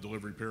part of the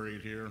delivery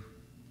period here,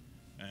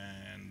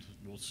 and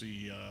we'll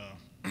see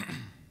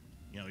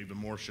even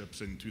more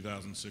ships in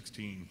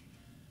 2016.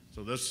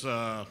 So this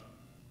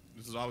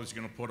is obviously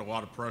going to put a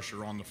lot of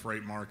pressure on the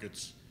freight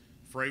markets.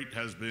 Freight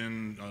has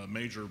been a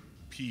major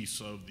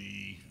piece of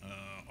the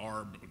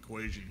ARB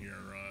equation here.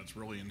 It's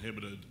really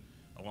inhibited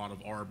a lot of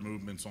ARB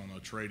movements on a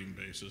trading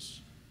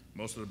basis.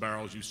 Most of the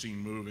barrels you've seen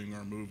moving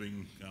are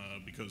moving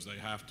because they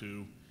have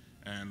to,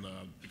 and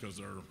because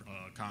they're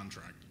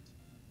contracted.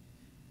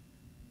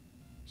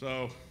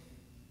 So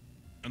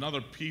another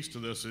piece to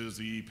this is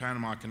the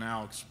Panama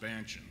Canal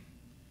expansion.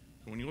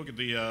 So when you look at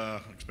the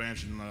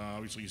expansion,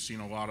 obviously you've seen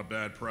a lot of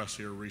bad press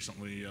here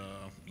recently.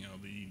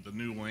 The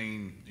new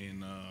lane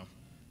in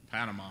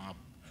Panama,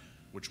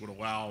 which would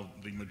allow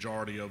the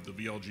majority of the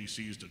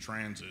VLGCs to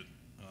transit.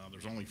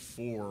 There's only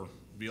 4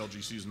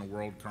 VLGCs in the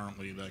world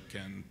currently that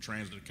can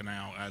transit the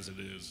canal as it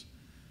is.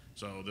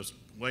 So this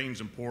lane's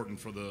important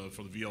for the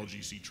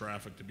VLGC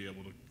traffic to be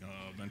able to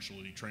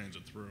eventually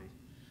transit through.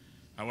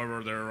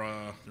 However,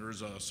 there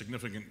is a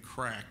significant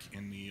crack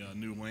in the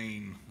new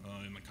lane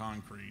in the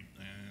concrete,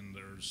 and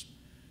there's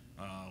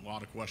a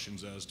lot of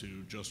questions as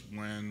to just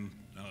when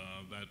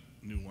that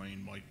new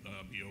lane might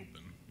be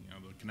open.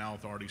 The Canal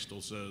Authority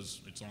still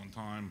says it's on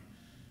time,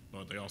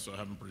 but they also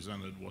haven't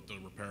presented what the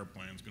repair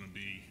plan is going to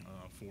be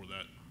for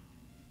that.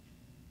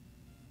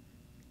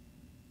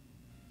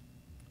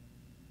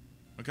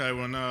 Okay,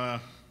 when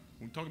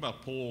we talk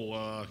about pull,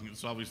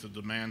 it's obviously the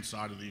demand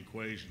side of the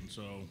equation.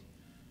 So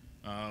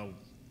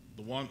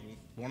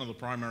one of the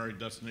primary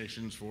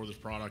destinations for this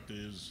product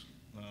is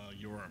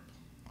Europe.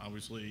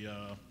 Obviously,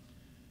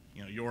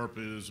 Europe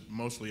is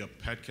mostly a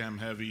petchem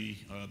heavy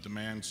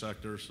demand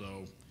sector,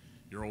 so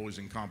you're always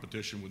in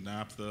competition with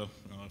naphtha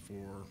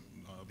for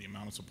the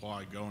amount of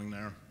supply going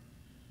there.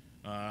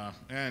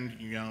 And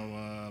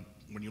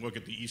when you look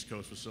at the East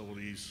Coast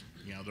facilities,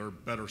 they're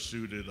better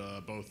suited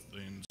both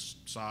in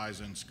size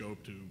and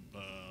scope to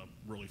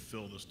really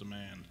fill this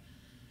demand.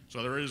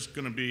 So there is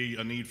going to be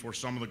a need for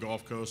some of the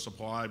Gulf Coast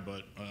supply,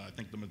 but I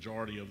think the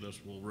majority of this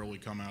will really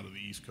come out of the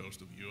East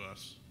Coast of the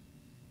U.S.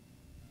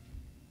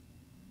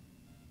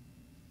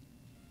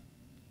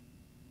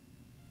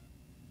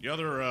 The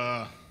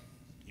other,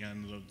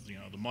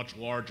 the much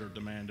larger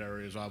demand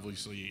area is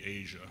obviously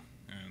Asia,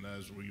 and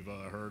as we've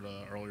heard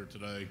earlier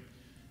today,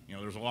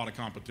 there's a lot of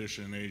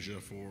competition in Asia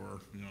for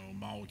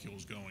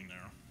molecules going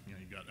there.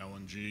 You've got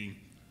LNG,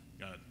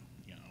 got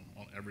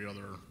every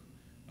other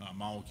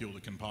molecule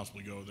that can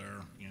possibly go there,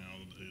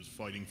 is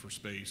fighting for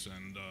space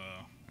and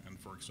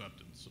for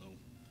acceptance. So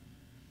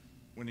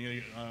when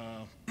you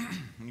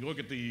look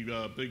at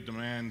the big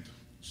demand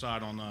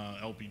side on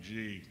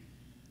LPG,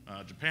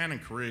 Japan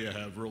and Korea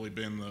have really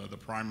been the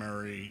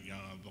primary,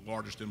 the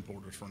largest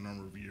importers for a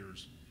number of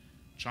years.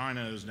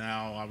 China has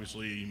now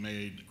obviously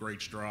made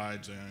great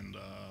strides, and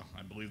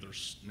I believe they're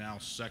now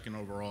second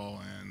overall,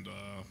 and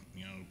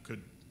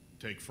could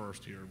take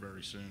first here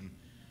very soon.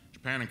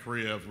 Japan and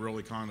Korea have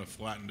really kind of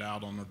flattened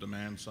out on the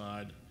demand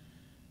side,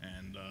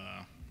 and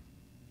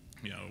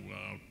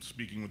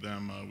speaking with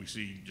them, we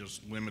see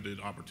just limited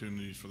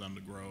opportunities for them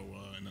to grow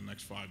in the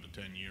next 5 to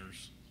 10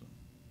 years. So.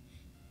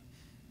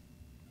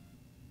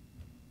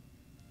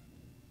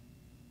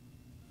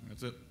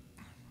 That's it.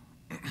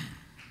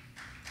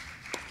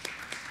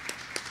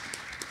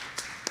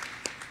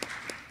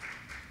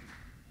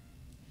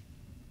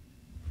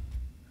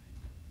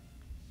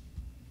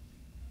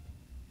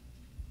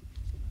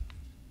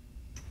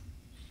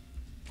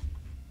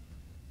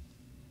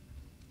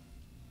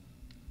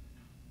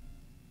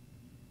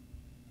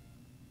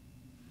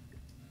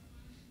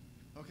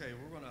 Okay,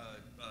 we're going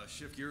to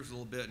shift gears a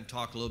little bit and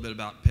talk a little bit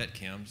about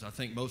petchems. I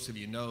think most of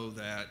you know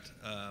that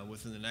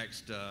within the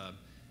next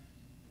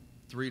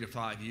 3 to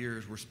 5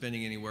 years, we're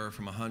spending anywhere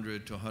from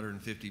 $100 to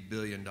 $150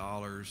 billion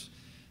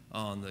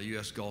on the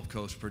U.S. Gulf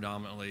Coast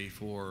predominantly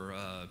for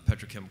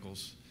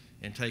petrochemicals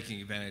and taking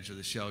advantage of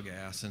the shale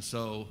gas. And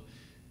so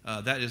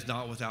that is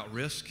not without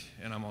risk,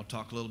 and I'm going to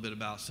talk a little bit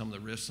about some of the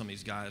risks some of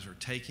these guys are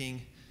taking.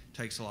 It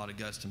takes a lot of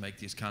guts to make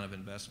these kind of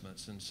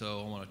investments. And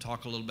so I want to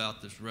talk a little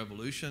about this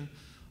revolution,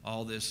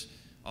 all this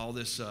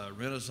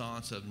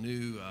renaissance of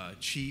new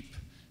cheap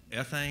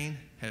ethane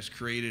has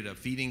created a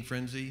feeding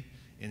frenzy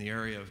in the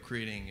area of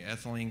creating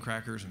ethylene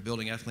crackers and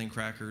building ethylene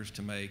crackers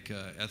to make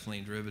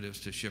ethylene derivatives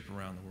to ship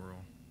around the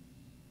world.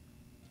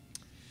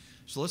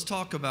 So let's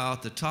talk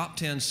about the top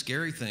 10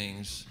 scary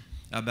things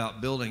about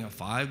building a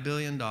 $5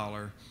 billion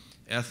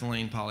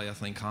ethylene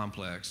polyethylene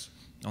complex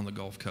on the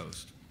Gulf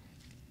Coast.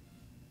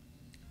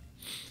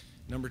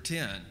 Number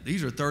 10,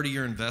 these are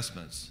 30-year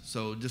investments.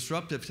 So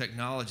disruptive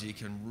technology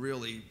can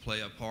really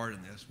play a part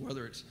in this,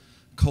 whether it's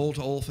coal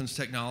to olefins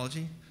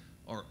technology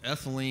or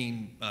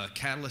ethylene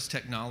catalyst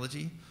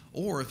technology,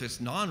 or if it's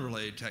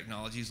non-related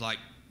technologies like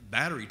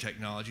battery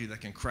technology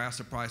that can crash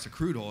the price of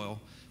crude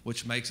oil,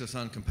 which makes us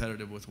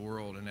uncompetitive with the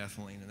world in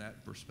ethylene in that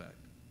respect.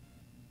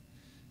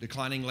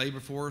 Declining labor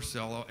force,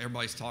 although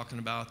everybody's talking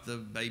about the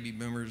baby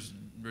boomers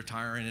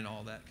retiring and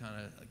all that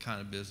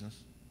kind of business.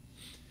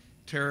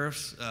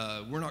 Tariffs,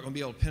 we're not going to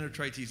be able to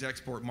penetrate these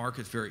export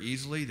markets very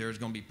easily. There's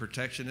going to be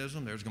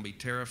protectionism. There's going to be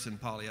tariffs in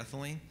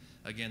polyethylene.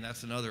 Again,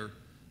 that's another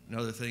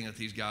thing that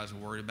these guys are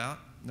worried about.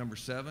 Number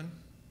 7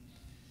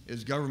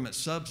 is government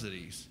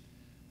subsidies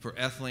for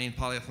ethylene,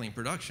 polyethylene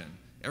production.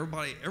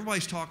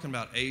 Everybody's talking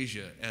about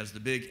Asia as the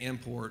big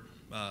import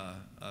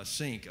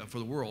sink for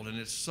the world, and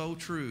it's so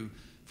true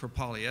for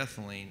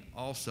polyethylene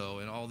also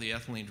and all the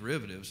ethylene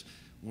derivatives.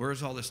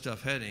 Where's all this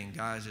stuff heading?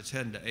 Guys, it's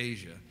heading to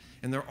Asia.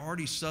 And they're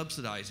already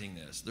subsidizing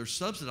this. They're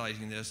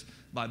subsidizing this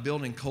by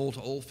building coal to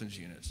olefins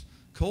units.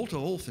 Coal to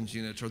olefins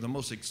units are the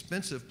most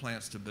expensive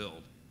plants to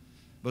build,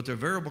 but their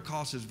variable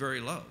cost is very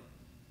low.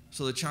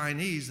 So the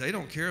Chinese, they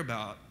don't care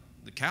about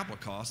the capital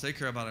cost. They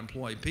care about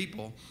employing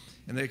people,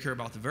 and they care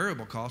about the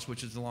variable cost,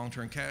 which is the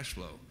long-term cash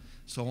flow.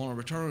 So on a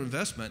return on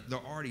investment, they're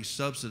already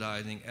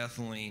subsidizing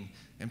ethylene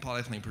and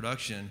polyethylene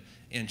production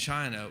in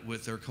China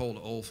with their coal to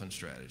olefin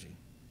strategy.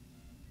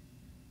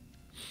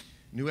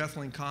 New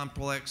ethylene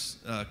complex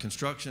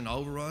construction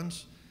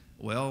overruns.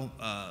 Well,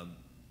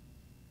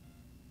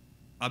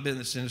 I've been in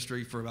this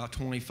industry for about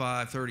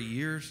 25, 30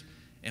 years,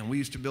 and we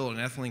used to build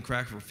an ethylene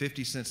cracker for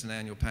 50 cents an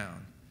annual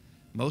pound.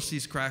 Most of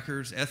these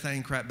crackers,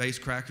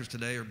 ethane-based crackers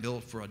today, are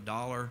built for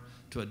 $1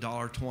 to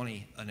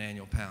 $1.20 an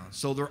annual pound.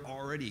 So they're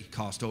already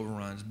cost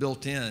overruns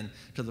built in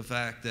to the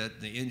fact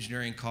that the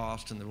engineering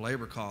cost and the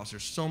labor costs are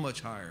so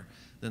much higher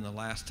than the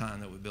last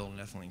time that we built an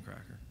ethylene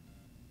cracker,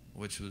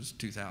 which was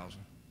 2000.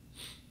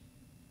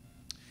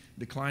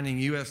 Declining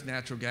U.S.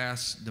 natural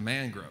gas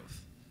demand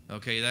growth.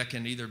 Okay, that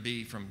can either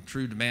be from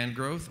true demand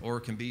growth or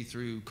it can be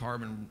through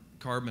carbon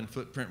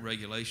footprint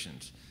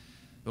regulations.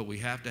 But we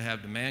have to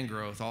have demand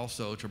growth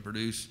also to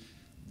produce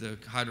the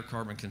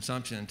hydrocarbon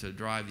consumption to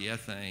drive the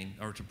ethane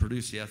or to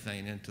produce the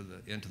ethane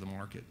into the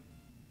market.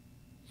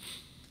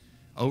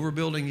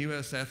 Overbuilding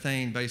U.S.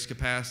 ethane-based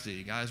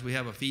capacity. Guys, we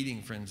have a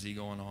feeding frenzy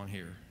going on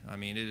here. I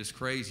mean, it is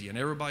crazy. And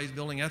everybody's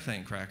building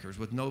ethane crackers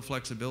with no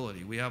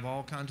flexibility. We have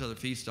all kinds of other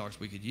feedstocks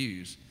we could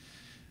use.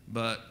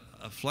 But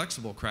a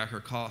flexible cracker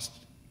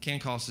can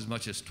cost as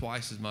much as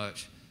twice as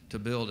much to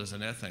build as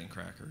an ethane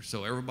cracker.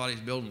 So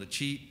everybody's building the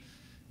cheap,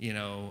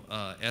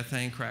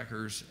 ethane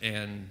crackers.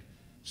 And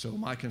so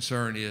my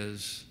concern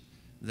is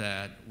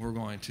that we're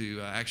going to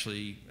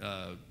actually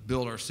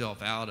build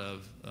ourselves out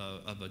of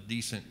a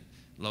decent,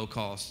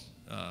 low-cost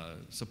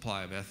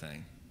supply of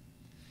ethane.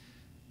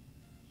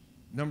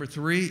 Number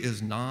 3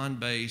 is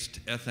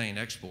non-based ethane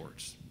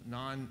exports,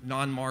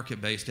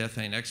 non-market-based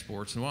ethane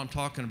exports. And what I'm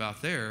talking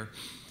about there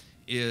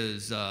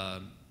is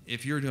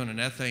if you're doing an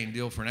ethane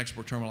deal for an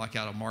export terminal like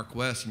out of Mark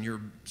West and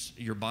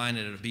you're buying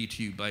it at a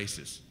BTU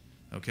basis,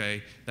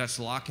 okay, that's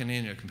locking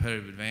in a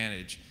competitive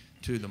advantage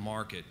to the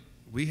market.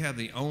 We have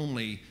the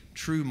only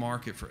true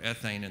market for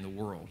ethane in the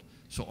world.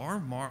 So our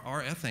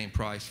ethane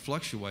price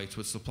fluctuates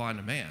with supply and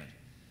demand.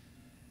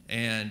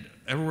 And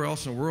everywhere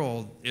else in the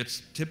world,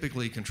 it's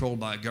typically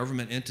controlled by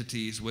government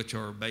entities which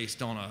are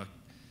based on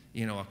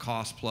a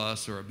cost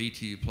plus or a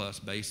BTU plus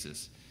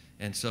basis.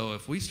 And so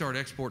if we start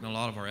exporting a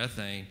lot of our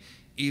ethane,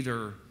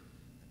 either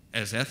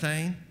as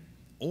ethane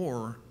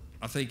or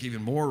I think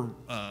even more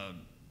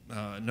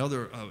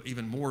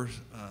even more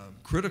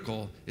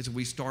critical is that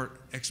we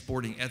start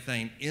exporting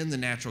ethane in the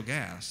natural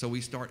gas. So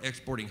we start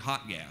exporting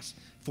hot gas,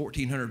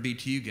 1,400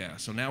 BTU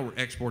gas. So now we're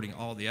exporting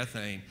all the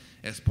ethane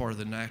as part of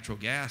the natural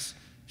gas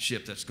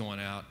ship that's going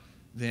out.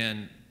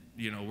 Then,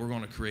 we're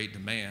going to create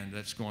demand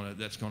that's going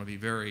to be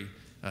very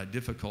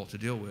difficult to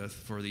deal with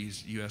for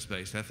these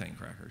U.S.-based ethane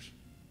crackers.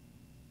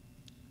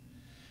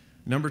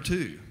 Number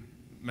two,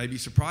 may be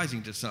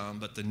surprising to some,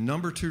 but the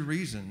number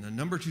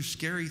two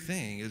scary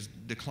thing is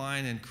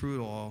decline in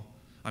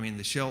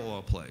the shale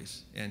oil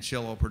plays and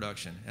shale oil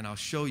production. And I'll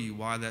show you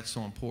why that's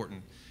so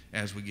important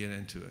as we get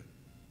into it.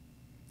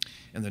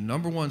 And the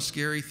number one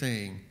scary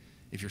thing,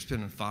 if you're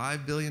spending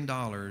 $5 billion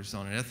on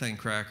an ethane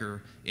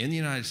cracker in the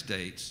United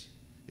States,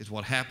 is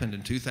what happened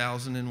in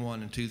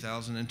 2001 and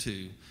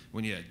 2002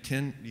 when you had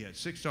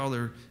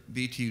 $6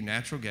 BTU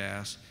natural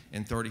gas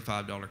and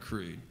 $35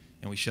 crude.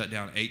 And we shut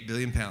down 8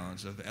 billion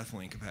pounds of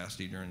ethylene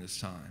capacity during this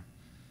time.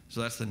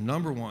 So that's the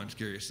number one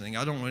scariest thing.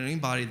 I don't want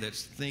anybody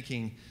that's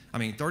thinking,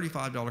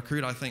 $35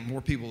 crude, I think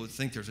more people would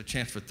think there's a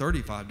chance for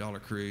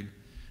 $35 crude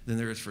than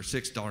there is for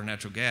 $6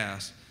 natural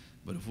gas.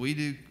 But if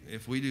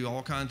we do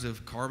all kinds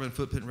of carbon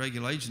footprint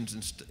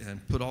regulations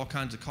and put all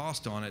kinds of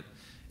cost on it,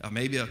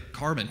 maybe a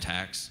carbon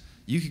tax,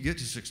 you could get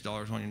to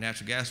 $6 on your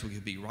natural gas. We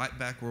could be right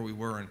back where we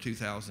were in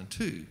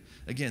 2002.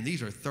 Again,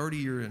 these are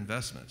 30-year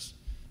investments.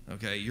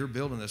 Okay, you're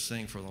building this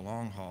thing for the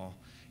long haul,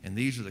 and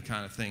these are the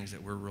kind of things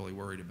that we're really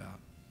worried about.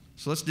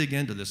 So let's dig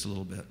into this a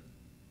little bit.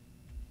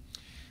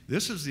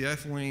 This is the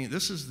ethylene.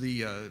 This is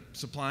the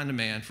supply and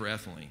demand for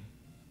ethylene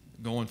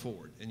going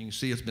forward, and you can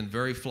see it's been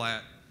very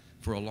flat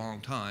for a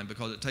long time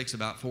because it takes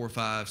about 4,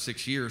 5,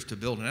 6 years to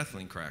build an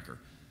ethylene cracker.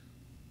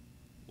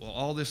 Well,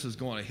 all this is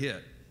going to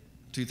hit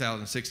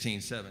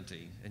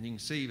 2016-17, and you can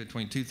see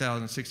between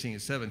 2016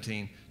 and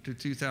 17 to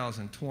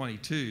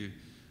 2022.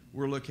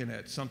 We're looking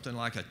at something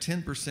like a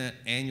 10%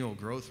 annual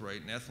growth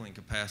rate in ethylene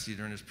capacity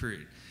during this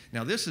period.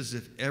 Now, this is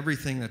if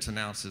everything that's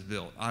announced is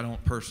built. I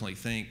don't personally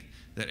think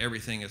that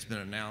everything that's been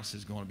announced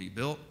is going to be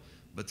built,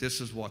 but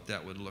this is what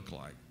that would look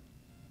like.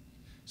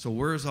 So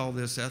where is all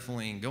this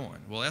ethylene going?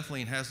 Well,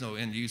 ethylene has no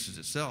end uses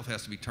itself. It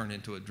has to be turned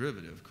into a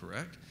derivative,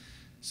 correct?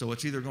 So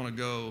it's either going to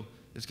go,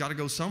 it's got to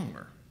go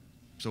somewhere.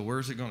 So where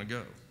is it going to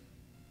go?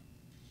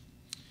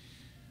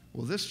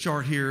 Well, this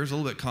chart here is a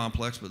little bit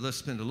complex, but let's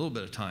spend a little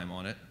bit of time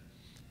on it.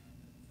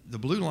 The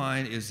blue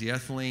line is the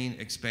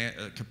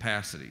ethylene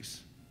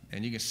capacities,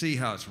 and you can see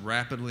how it's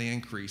rapidly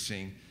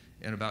increasing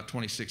in about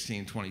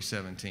 2016,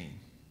 2017.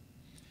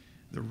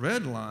 The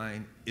red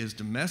line is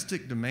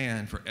domestic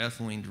demand for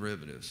ethylene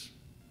derivatives.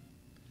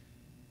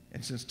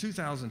 And since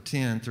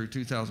 2010 through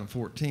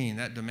 2014,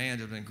 that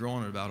demand has been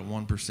growing at about a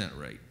 1%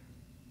 rate.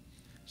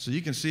 So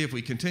you can see if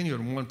we continue at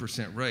a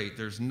 1% rate,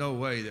 there's no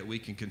way that we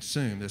can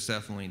consume this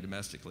ethylene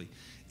domestically.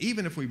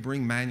 Even if we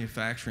bring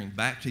manufacturing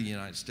back to the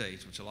United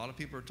States, which a lot of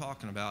people are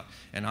talking about,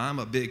 and I'm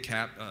a big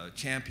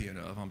champion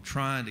of, I'm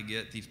trying to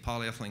get these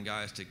polyethylene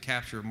guys to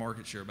capture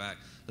market share back.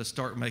 Let's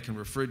start making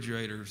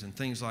refrigerators and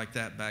things like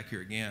that back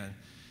here again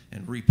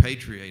and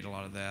repatriate a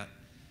lot of that.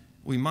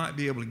 We might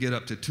be able to get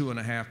up to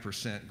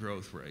 2.5%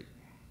 growth rate,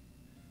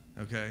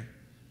 okay?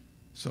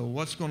 So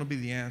what's going to be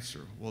the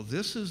answer? Well,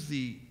 this is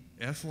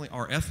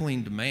our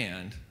ethylene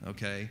demand,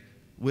 okay,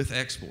 with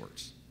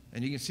exports.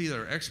 And you can see that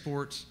our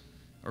exports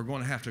are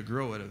going to have to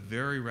grow at a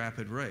very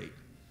rapid rate.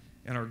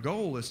 And our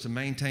goal is to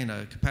maintain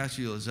a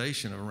capacity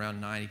utilization of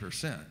around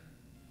 90%,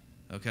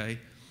 okay?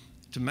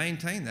 To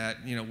maintain that,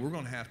 we're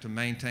going to have to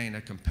maintain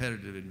a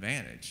competitive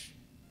advantage,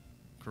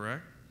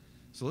 correct?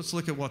 So let's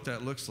look at what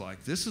that looks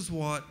like. This is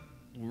what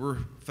we're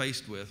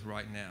faced with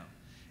right now.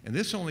 And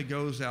this only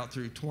goes out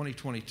through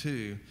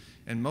 2022,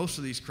 and most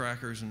of these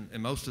crackers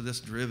and most of this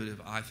derivative,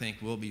 I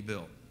think, will be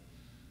built.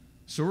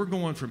 So we're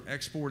going from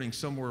exporting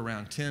somewhere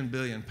around 10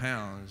 billion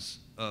pounds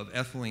of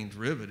ethylene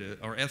derivative,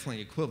 or ethylene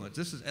equivalent.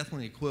 This is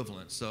ethylene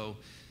equivalent, so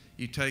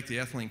you take the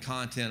ethylene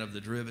content of the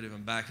derivative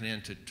and back it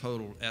into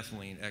total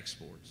ethylene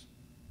exports.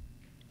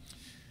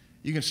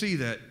 You can see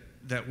that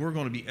we're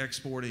going to be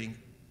exporting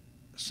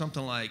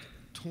something like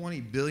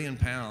 20 billion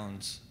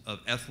pounds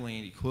of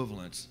ethylene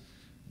equivalents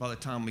by the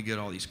time we get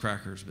all these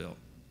crackers built.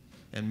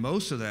 And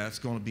most of that's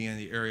going to be in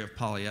the area of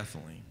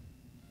polyethylene.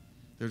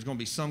 There's going to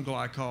be some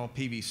glycol,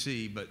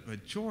 PVC, but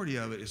majority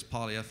of it is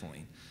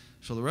polyethylene.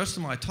 So the rest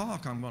of my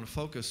talk, I'm going to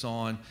focus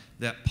on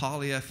that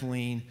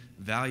polyethylene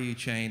value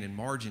chain and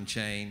margin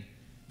chain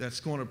that's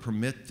going to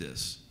permit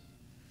this.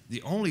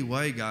 The only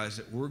way, guys,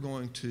 that we're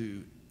going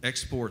to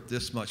export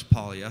this much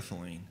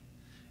polyethylene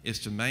is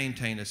to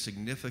maintain a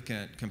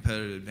significant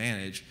competitive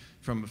advantage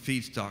from a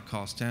feedstock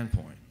cost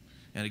standpoint.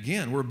 And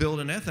again, we're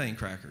building ethane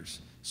crackers.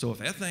 So if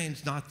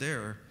ethane's not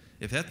there,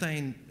 if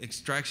ethane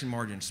extraction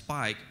margins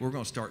spike, we're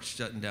going to start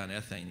shutting down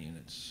ethane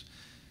units.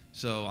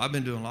 So I've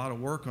been doing a lot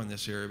of work on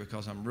this area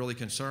because I'm really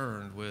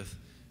concerned with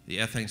the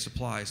ethane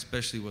supply,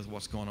 especially with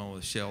what's going on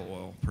with shale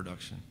oil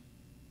production.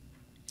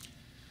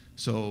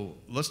 So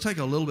let's take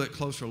a little bit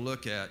closer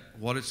look at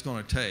what it's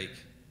going to take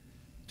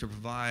to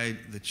provide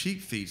the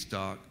cheap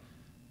feedstock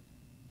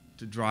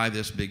to drive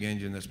this big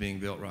engine that's being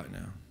built right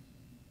now.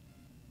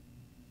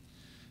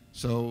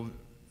 So,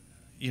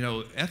 you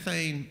know,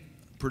 ethane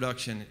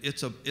production,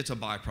 it's a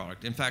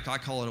byproduct. In fact, I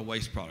call it a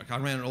waste product. I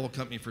ran an oil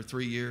company for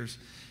 3 years,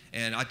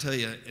 and I tell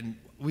you, and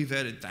we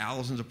vetted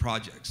thousands of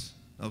projects,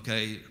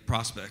 okay,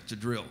 prospects to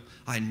drill.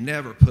 I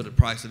never put a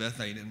price of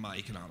ethane in my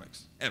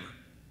economics, ever.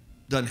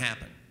 Doesn't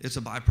happen. It's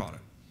a byproduct,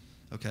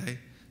 okay?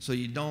 So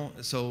you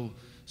don't, so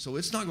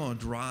it's not going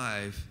to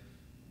drive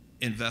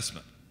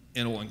investment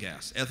in oil and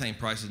gas. Ethane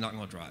price is not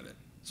going to drive it.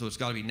 So it's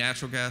got to be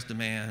natural gas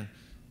demand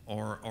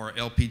or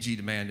LPG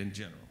demand in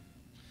general.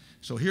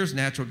 So here's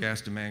natural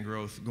gas demand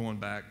growth going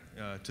back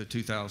to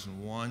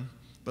 2001.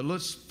 But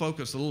let's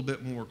focus a little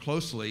bit more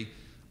closely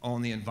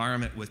on the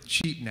environment with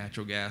cheap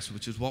natural gas,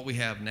 which is what we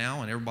have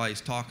now, and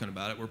everybody's talking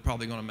about it. We're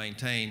probably going to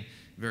maintain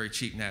very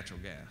cheap natural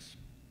gas.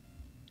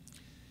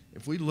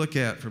 If we look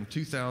at from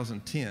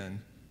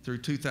 2010 through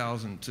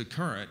 2000 to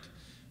current,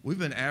 we've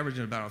been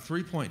averaging about a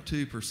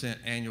 3.2%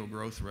 annual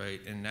growth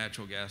rate in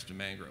natural gas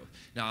demand growth.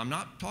 Now, I'm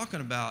not talking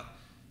about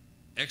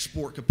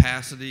export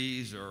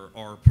capacities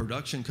or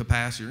production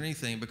capacity or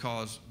anything,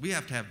 because we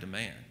have to have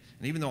demand.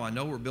 And even though I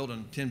know we're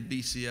building 10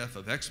 BCF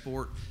of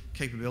export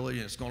capability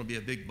and it's going to be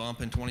a big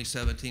bump in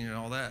 2017 and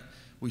all that,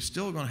 we're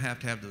still going to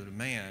have the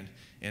demand.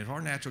 And if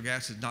our natural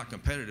gas is not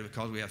competitive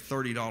because we have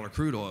 $30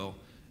 crude oil,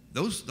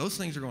 those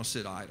things are going to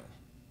sit idle.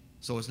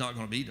 So it's not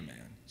going to be demand.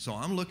 So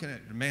I'm looking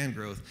at demand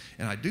growth,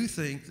 and I do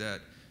think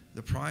that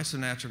the price of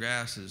natural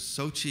gas is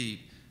so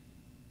cheap,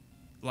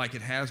 like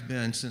it has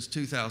been since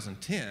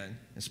 2010,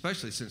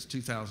 especially since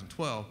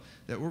 2012,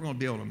 that we're going to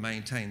be able to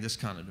maintain this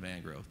kind of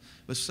demand growth.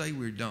 But say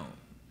we don't.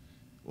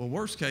 Well,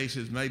 worst case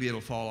is maybe it'll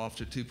fall off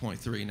to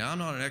 2.3. Now, I'm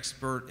not an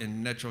expert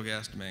in natural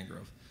gas demand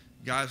growth.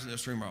 Guys in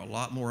this room are a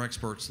lot more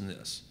experts than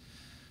this.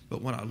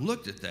 But when I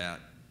looked at that,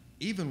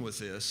 even with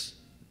this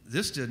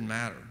didn't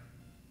matter.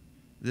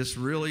 This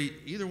really,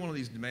 either one of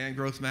these demand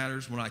growth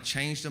matters. When I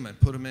changed them and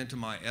put them into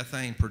my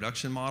ethane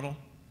production model,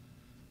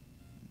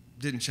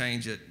 didn't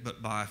change it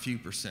but by a few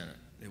percent.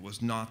 It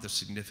was not the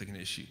significant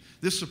issue.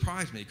 This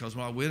surprised me, because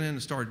when I went in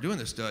and started doing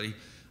this study,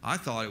 I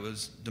thought it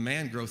was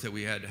demand growth that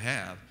we had to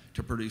have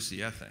to produce the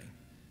ethane.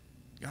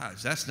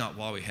 Guys, that's not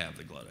why we have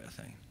the glut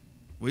ethane.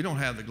 We don't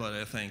have the glut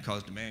ethane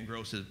because demand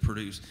growth has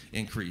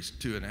increased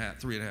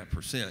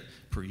 3.5%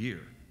 per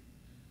year.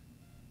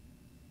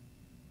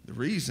 The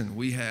reason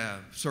we have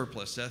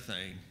surplus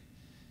ethane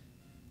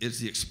is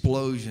the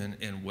explosion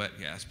in wet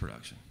gas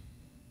production.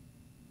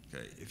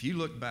 Okay, if you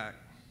look back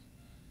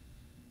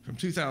from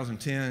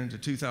 2010 to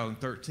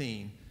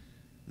 2013,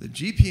 the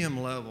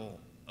GPM level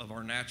of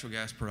our natural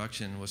gas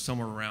production was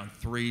somewhere around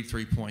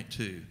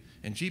 3.2.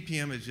 And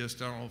GPM is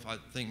just, I don't know if I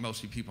think most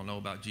of you people know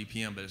about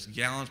GPM, but it's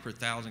gallons per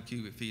 1,000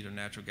 cubic feet of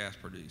natural gas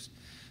produced.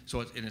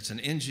 So it's an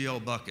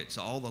NGL bucket,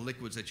 so all the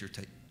liquids that you're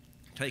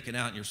taking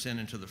out and you're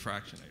sending to the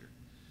fractionator.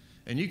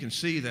 And you can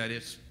see that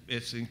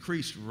it's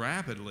increased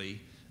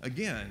rapidly.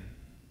 Again,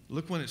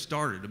 look when it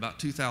started, about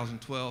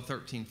 2012,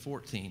 13,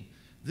 14.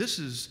 This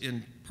is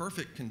in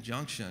perfect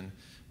conjunction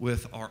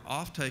with our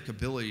offtake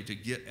ability to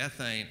get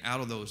ethane out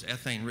of those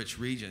ethane-rich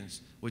regions,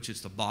 which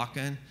is the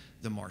Bakken,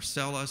 the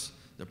Marcellus,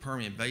 the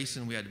Permian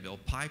Basin. We had to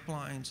build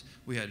pipelines.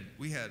 We had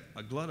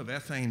a glut of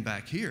ethane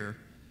back here,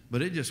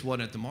 but it just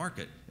wasn't at the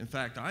market. In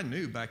fact, I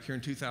knew back here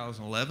in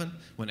 2011,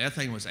 when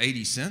ethane was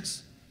 80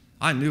 cents,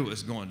 I knew it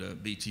was going to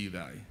BTU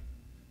value,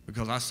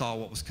 because I saw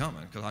what was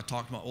coming, because I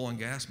talked to my oil and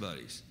gas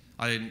buddies.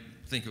 I didn't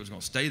think it was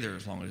going to stay there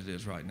as long as it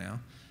is right now,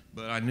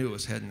 but I knew it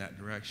was heading that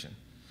direction.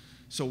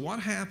 So what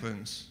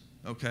happens,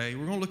 okay,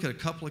 we're going to look at a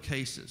couple of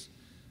cases.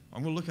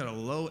 I'm going to look at a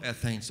low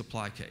ethane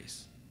supply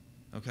case.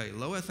 Okay,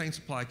 low ethane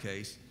supply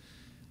case.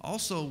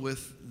 Also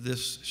with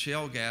this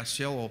shale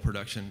oil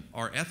production,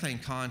 our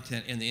ethane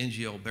content in the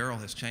NGL barrel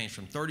has changed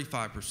from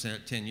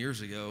 35% 10 years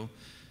ago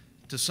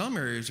to some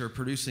areas are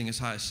producing as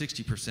high as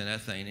 60%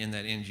 ethane in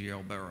that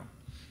NGL barrel.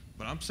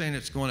 But I'm saying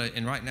it's going to,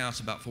 and right now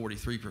it's about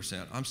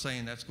 43%. I'm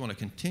saying that's going to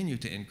continue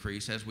to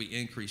increase as we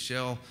increase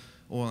shale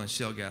oil and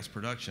shale gas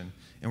production.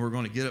 And we're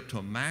going to get up to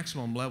a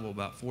maximum level of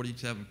about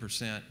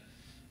 47%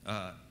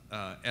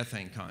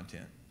 ethane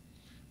content.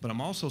 But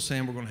I'm also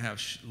saying we're going to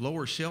have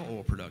lower shale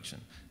oil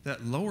production.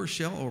 That lower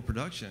shale oil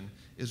production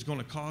is going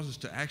to cause us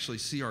to actually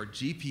see our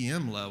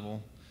GPM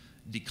level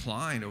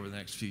decline over the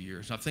next few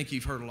years. I think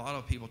you've heard a lot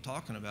of people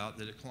talking about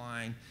the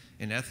decline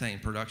in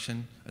ethane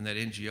production and that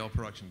NGL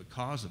production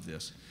because of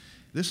this.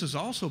 This is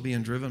also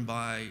being driven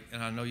by,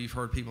 and I know you've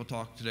heard people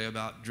talk today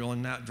about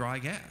drilling out dry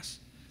gas.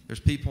 There's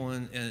people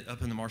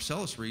up in the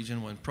Marcellus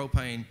region, when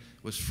propane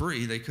was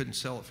free, they couldn't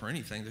sell it for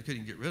anything. They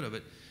couldn't get rid of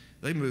it.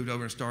 They moved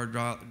over and started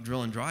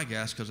drilling dry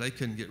gas because they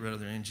couldn't get rid of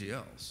their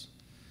NGLs.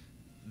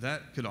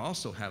 That could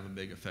also have a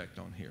big effect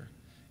on here.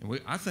 And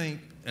I think,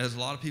 as a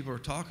lot of people are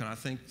talking, I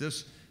think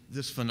this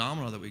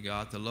phenomenon that we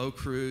got, the low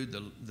crude,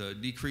 the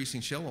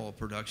decreasing shale oil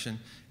production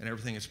and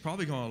everything, is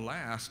probably going to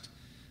last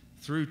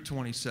through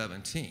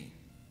 2017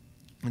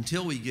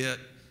 until we get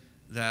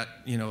that,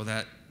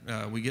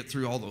 we get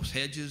through all those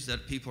hedges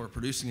that people are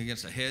producing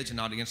against a hedge and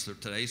not against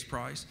today's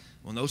price.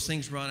 When those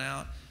things run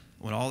out,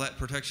 when all that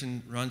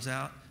protection runs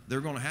out,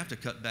 they're going to have to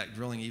cut back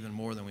drilling even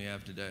more than we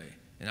have today.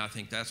 And I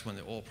think that's when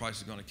the oil price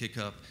is going to kick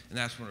up, and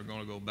that's when we're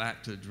going to go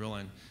back to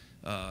drilling,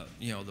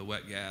 the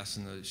wet gas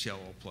and the shale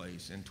oil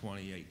plays in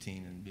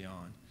 2018 and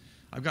beyond.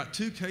 I've got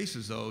two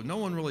cases, though. No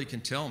one really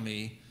can tell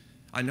me.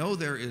 I know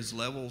there is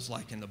levels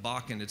like in the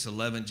Bakken, it's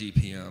 11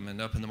 GPM, and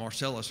up in the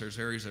Marcellus, there's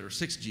areas that are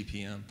 6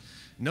 GPM.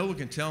 No one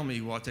can tell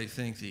me what they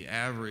think the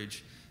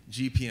average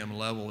GPM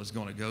level is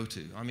going to go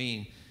to. I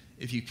mean,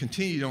 if you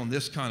continued on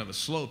this kind of a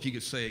slope, you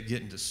could say it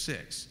getting to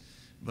 6.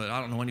 But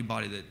I don't know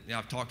anybody that,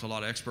 I've talked to a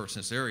lot of experts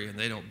in this area, and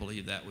they don't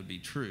believe that would be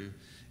true.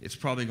 It's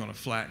probably going to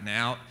flatten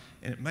out,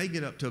 and it may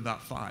get up to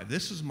about 5.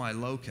 This is my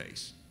low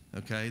case,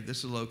 okay?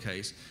 This is low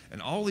case.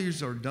 And all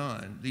these are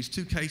done, these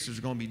two cases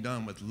are going to be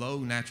done with low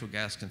natural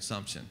gas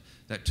consumption,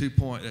 that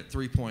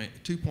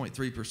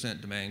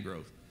 2.3% demand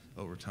growth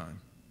over time.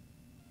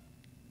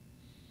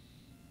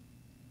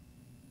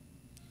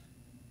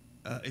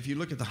 If you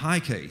look at the high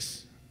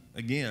case,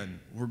 again,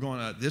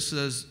 this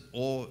is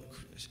oil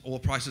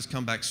prices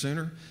come back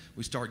sooner.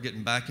 We start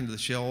getting back into the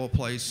shale oil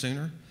plays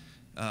sooner.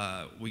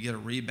 We get a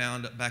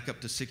rebound back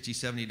up to $60,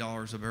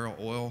 $70 a barrel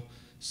oil,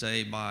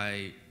 say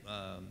by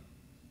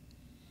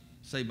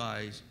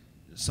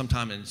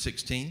sometime in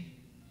 16.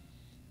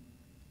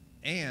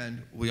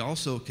 And we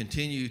also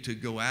continue to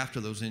go after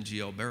those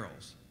NGL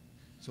barrels.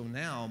 So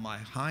now my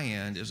high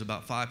end is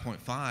about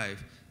 5.5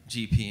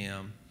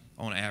 GPM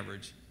on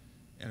average,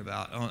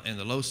 and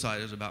the low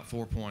side is about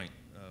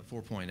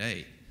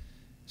 4.8.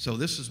 So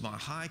this is my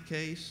high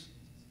case,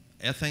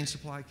 ethane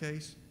supply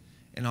case.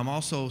 And I'm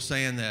also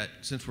saying that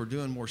since we're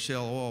doing more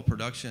shale oil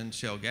production,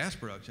 shale gas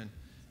production,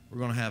 we're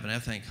going to have an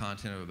ethane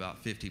content of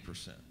about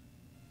 50%.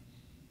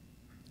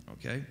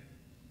 Okay?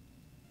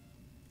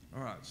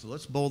 All right, so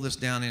let's boil this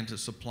down into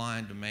supply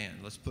and demand.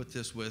 Let's put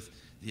this with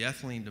the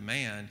ethylene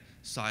demand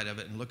side of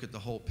it and look at the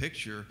whole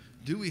picture.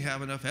 Do we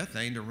have enough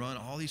ethane to run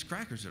all these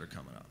crackers that are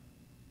coming up?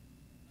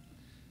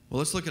 Well,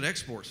 let's look at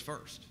exports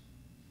first.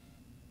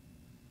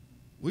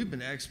 We've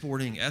been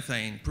exporting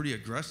ethane pretty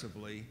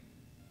aggressively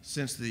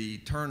since the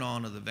turn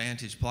on of the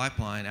Vantage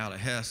pipeline out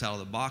of Hess, out of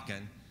the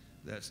Bakken,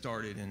 that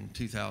started in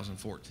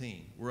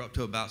 2014. We're up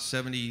to about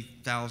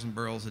 70,000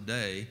 barrels a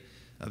day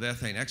of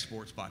ethane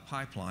exports by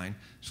pipeline.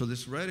 So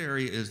this red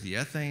area is the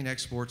ethane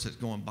exports that's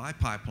going by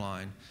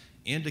pipeline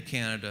into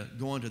Canada,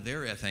 going to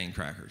their ethane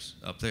crackers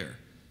up there.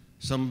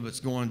 Some of it's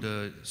going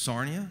to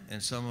Sarnia,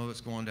 and some of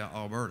it's going to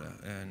Alberta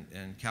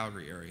and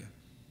Calgary area,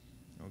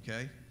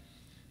 okay?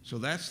 So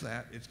that's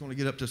that. It's going to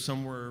get up to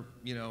somewhere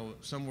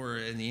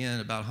in the end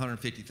about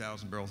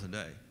 150,000 barrels a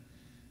day.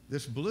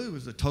 This blue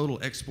is the total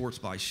exports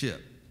by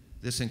ship.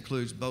 This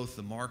includes both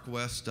the Mark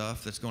West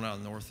stuff that's going out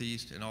of the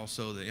Northeast and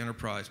also the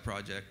Enterprise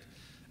project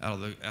out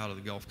of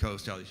the Gulf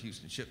Coast, out of the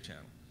Houston Ship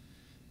Channel.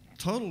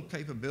 Total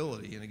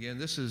capability, and again,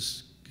 this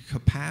is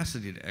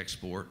capacity to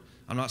export.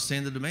 I'm not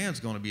saying the demand's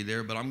going to be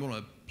there, but I'm going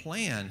to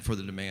plan for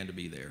the demand to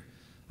be there.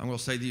 I'm going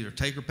to say these are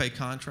take-or-pay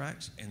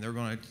contracts, and they're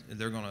going to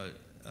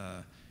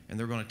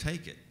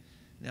take it.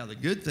 Now, the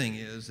good thing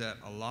is that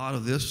a lot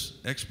of this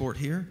export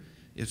here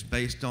is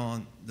based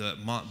on the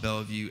Mont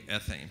Belvieu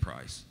ethane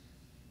price.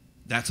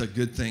 That's a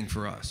good thing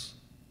for us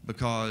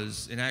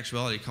because, in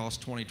actuality, it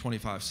costs 20,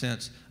 25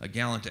 cents a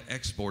gallon to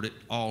export it,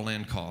 all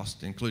in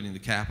cost, including the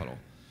capital.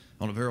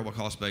 On a variable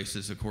cost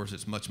basis, of course,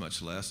 it's much,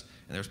 much less.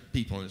 And there's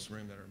people in this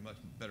room that are much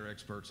better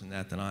experts in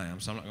that than I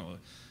am, so I'm not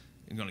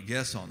going to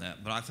guess on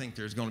that. But I think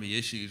there's going to be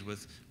issues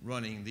with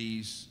running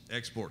these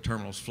export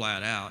terminals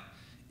flat out,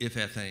 if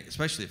ethane,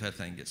 especially if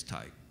ethane gets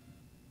tight.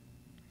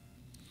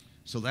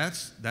 So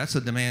that's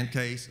a demand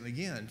case. And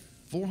again,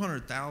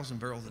 400,000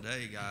 barrels a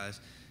day, guys,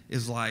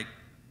 is like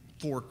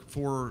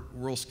four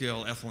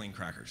world-scale ethylene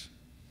crackers.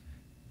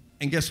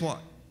 And guess what?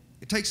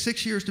 It takes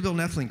 6 years to build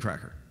an ethylene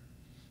cracker.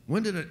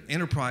 When did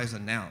Enterprise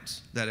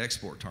announce that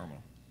export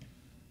terminal?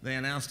 They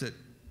announced it,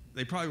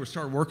 they probably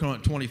started working on it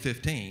in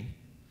 2015.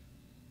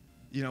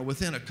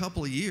 Within a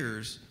couple of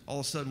years, all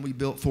of a sudden we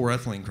built 4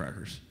 ethylene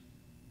crackers,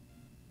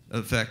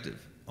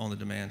 effective on the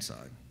demand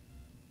side.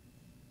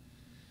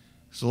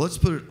 So let's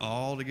put it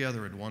all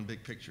together in one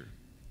big picture.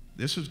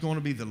 This is going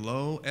to be the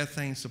low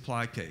ethane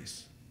supply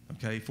case,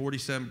 okay,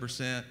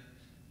 47%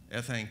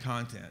 ethane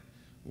content.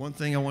 One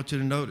thing I want you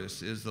to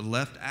notice is the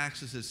left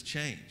axis has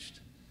changed.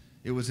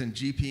 It was in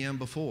GPM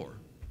before.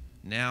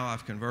 Now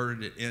I've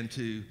converted it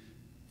into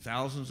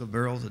thousands of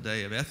barrels a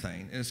day of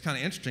ethane. And it's kind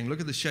of interesting. Look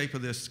at the shape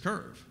of this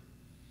curve.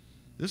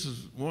 This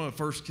is one of the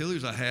first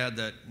clues I had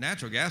that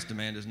natural gas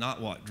demand is not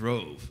what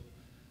drove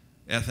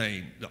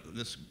ethane,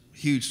 this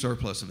huge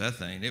surplus of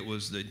ethane. It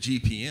was the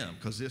GPM,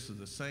 because this is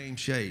the same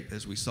shape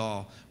as we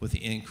saw with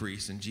the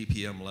increase in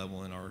GPM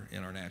level in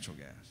our natural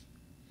gas.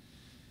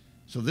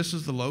 So this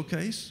is the low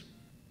case.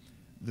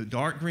 The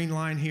dark green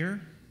line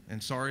here,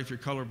 and sorry if you're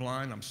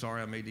colorblind, I'm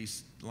sorry I made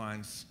these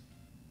lines.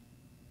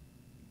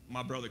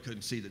 My brother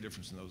couldn't see the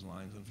difference in those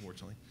lines,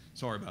 unfortunately.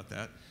 Sorry about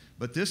that.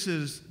 But this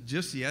is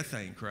just the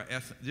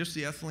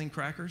ethylene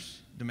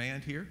crackers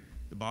demand here,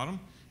 the bottom.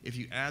 If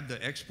you add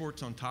the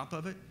exports on top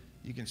of it,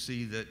 you can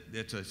see that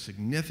it's a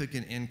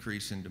significant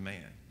increase in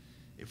demand.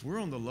 If we're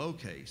on the low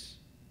case,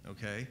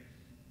 okay,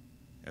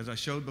 as I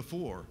showed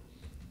before,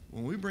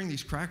 when we bring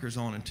these crackers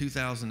on in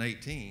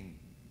 2018,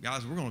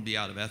 guys, we're going to be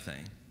out of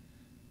ethane.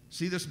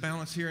 See this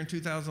balance here in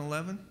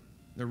 2011?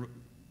 They're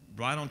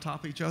right on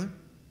top of each other.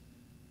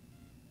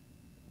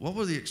 What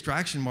were the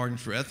extraction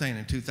margins for ethane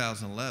in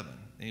 2011?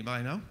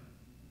 Anybody know?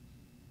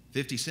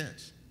 50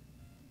 cents.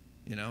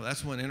 You know,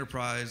 that's when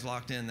Enterprise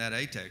locked in that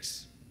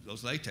ATEX,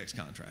 those latex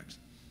contracts,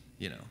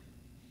 you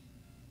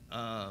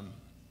know.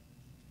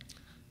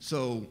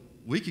 So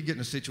we could get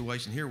in a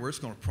situation here where it's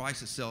going to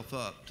price itself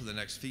up to the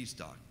next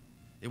feedstock.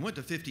 It went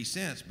to 50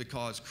 cents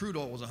because crude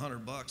oil was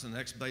 $100 and the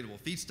next available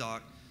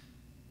feedstock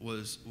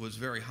was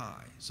very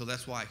high. So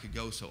that's why it could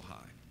go so high.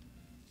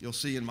 You'll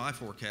see in my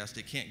forecast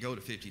it can't go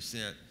to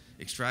 50-cent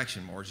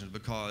extraction margins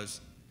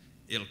because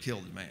it'll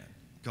kill demand,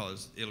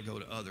 because it'll go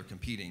to other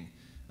competing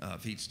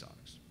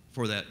feedstocks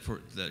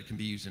that can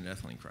be used in an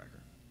ethylene cracker.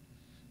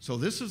 So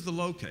this is the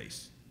low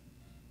case,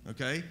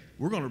 okay?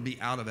 We're going to be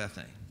out of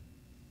ethane,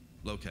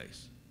 low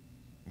case,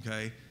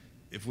 okay?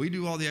 If we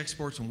do all the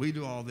exports and we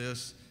do all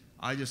this,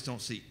 I just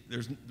don't see,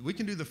 we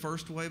can do the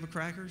first wave of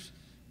crackers,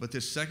 but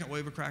this second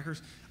wave of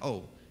crackers,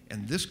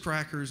 and this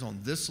crackers on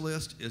this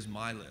list is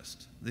my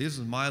list. This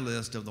is my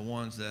list of the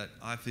ones that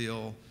I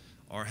feel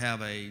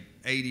have a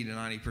 80 to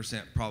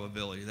 90%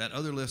 probability. That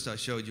other list I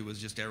showed you was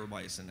just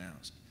everybody's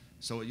announced.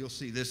 So you'll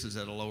see this is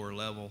at a lower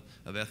level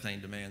of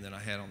ethane demand than I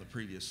had on the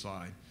previous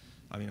slide.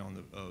 I mean on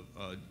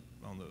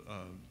the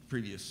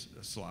previous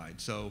slide.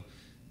 So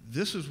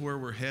this is where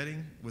we're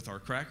heading with our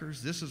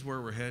crackers. This is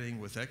where we're heading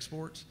with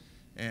exports.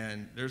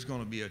 And there's going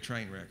to be a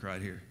train wreck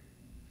right here.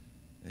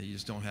 And you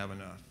just don't have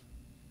enough.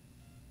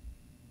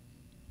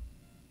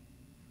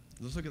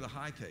 Let's look at the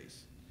high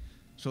case.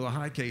 So the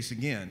high case,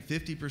 again,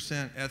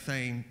 50%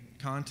 ethane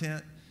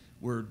content.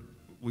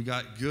 We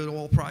got good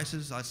oil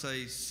prices. I'd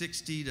say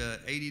 $60 to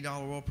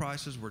 $80 oil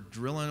prices. We're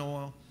drilling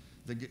oil.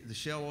 The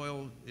shale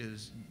oil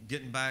is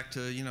getting back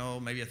to, you know,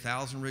 maybe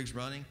 1,000 rigs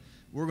running.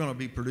 We're going to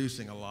be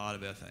producing a lot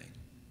of ethane,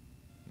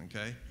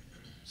 okay?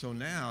 So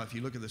now, if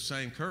you look at the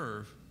same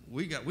curve,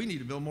 we need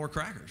to build more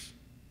crackers.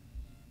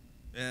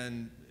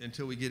 And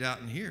until we get out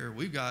in here,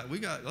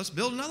 let's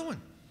build another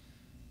one.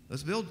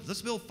 Let's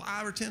build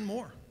 5 or 10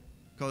 more,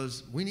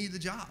 because we need the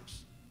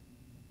jobs.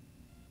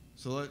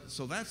 So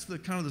that's the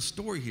kind of the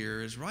story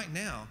here is right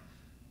now,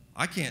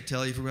 I can't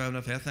tell you if we're going to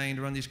have enough ethane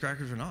to run these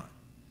crackers or not.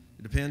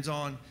 It depends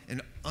on,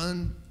 and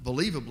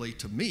unbelievably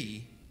to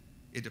me,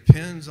 it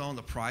depends on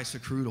the price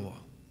of crude oil.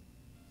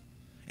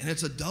 And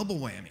it's a double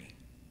whammy.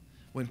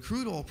 When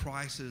crude oil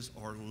prices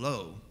are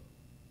low,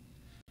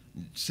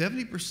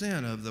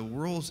 70% of the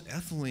world's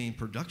ethylene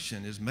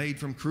production is made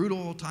from crude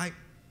oil type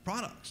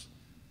products,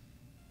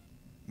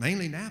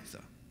 mainly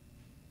naphtha.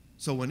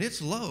 So when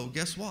it's low,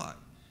 guess what?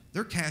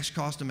 Their cash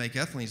cost to make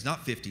ethylene is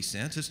not 50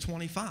 cents, it's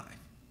 25.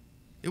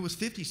 It was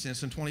 50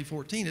 cents in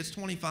 2014, it's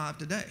 25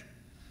 today.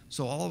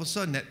 So all of a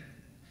sudden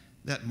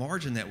that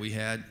margin that we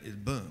had is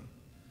boom.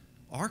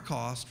 Our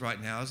cost right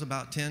now is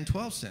about 10,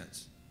 12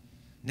 cents.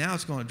 Now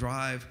it's going to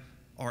drive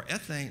our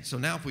ethane. So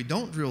now if we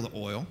don't drill the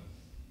oil,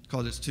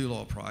 because it's too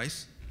low a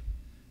price,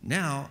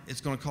 now it's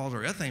going to cause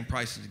our ethane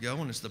prices to go,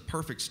 and it's the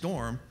perfect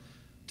storm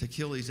to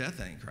kill these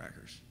ethane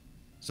crackers.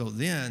 So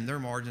then their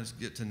margins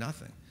get to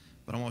nothing.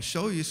 But I'm going to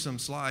show you some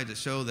slides that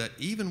show that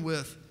even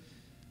with,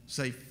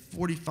 say,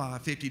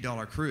 $45,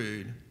 $50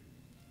 crude,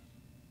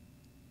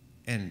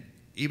 and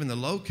even the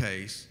low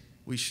case,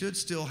 we should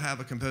still have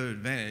a competitive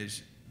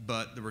advantage,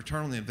 but the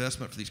return on the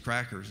investment for these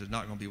crackers is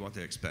not going to be what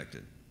they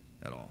expected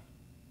at all.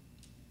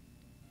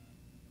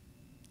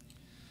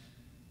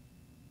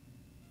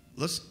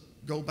 Let's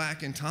go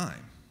back in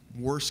time.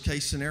 Worst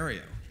case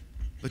scenario.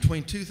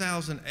 Between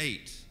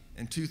 2008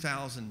 and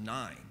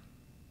 2009,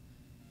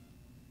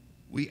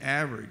 we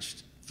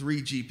averaged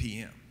 3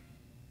 GPM.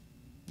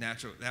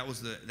 That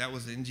was the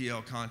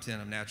NGL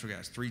content of natural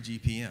gas, 3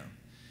 GPM.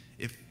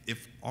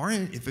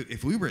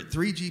 If we were at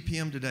 3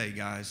 GPM today,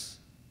 guys,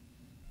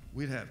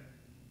 we'd have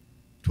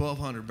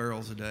 1,200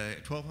 barrels a day,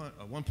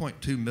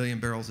 1.2 million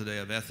barrels a day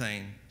of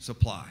ethane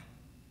supply,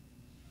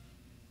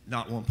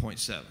 not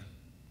 1.7.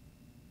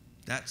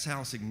 That's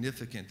how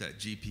significant that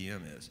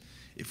GPM is.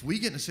 If we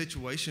get in a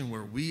situation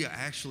where we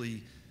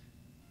actually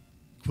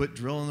quit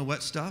drilling the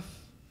wet stuff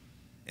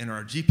and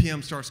our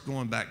GPM starts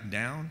going back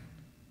down,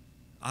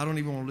 I don't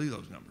even want to do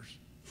those numbers,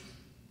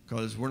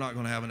 because we're not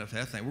going to have enough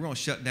ethane. We're going to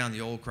shut down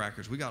the old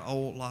crackers. We got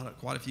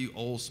quite a few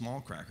old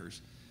small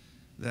crackers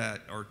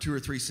that are 2 or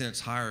 3 cents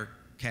higher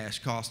cash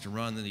cost to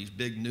run than these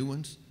big new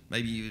ones,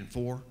 maybe even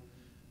 4.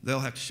 They'll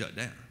have to shut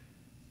down.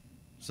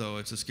 So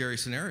it's a scary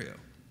scenario.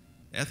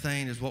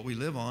 Ethane is what we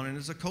live on, and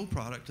it's a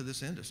co-product to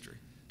this industry,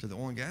 to the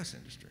oil and gas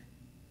industry.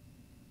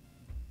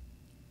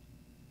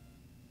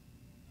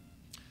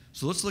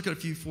 So let's look at a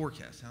few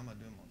forecasts. How am I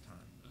doing on time?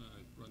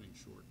 Running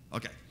short.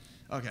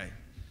 Okay.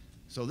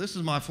 So this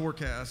is my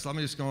forecast. I'm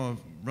just going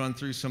to run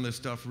through some of this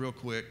stuff real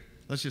quick.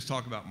 Let's just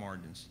talk about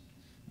margins.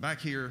 Back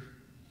here,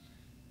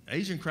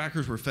 Asian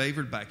crackers were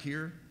favored. Back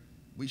here,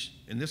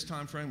 in this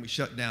time frame, we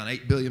shut down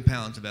 8 billion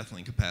pounds of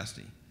ethylene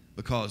capacity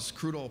because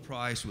crude oil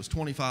price was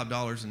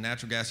 $25 and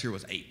natural gas here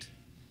was $8.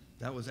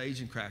 That was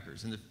Asian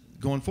crackers. And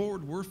going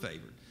forward, we're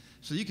favored.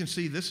 So you can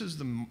see this is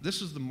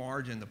the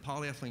margin, the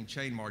polyethylene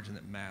chain margin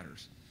that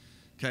matters.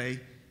 Okay,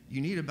 you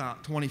need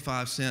about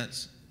 25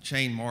 cents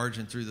chain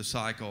margin through the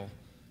cycle,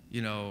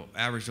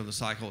 average of the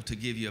cycle, to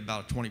give you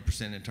about a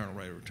 20% internal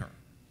rate of return.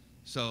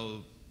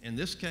 So in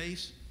this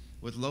case,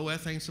 with low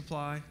ethane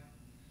supply,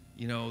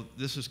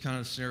 this is kind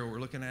of the scenario we're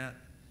looking at.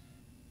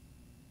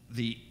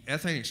 The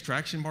ethane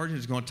extraction margin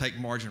is going to take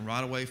margin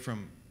right away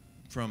from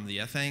the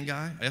ethylene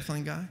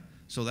guy.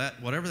 So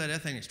that whatever that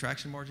ethane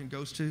extraction margin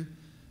goes to,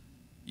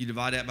 you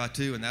divide that by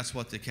 2, and that's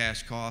what the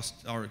cash cost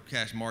or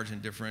cash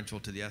margin differential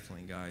to the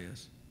ethylene guy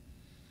is.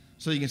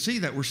 So you can see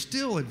that we're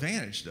still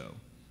advantaged, though.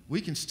 We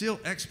can still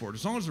export.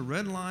 As long as the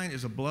red line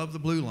is above the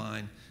blue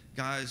line,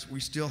 guys, we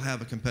still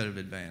have a competitive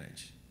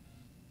advantage.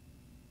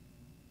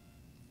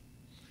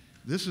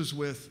 This is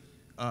with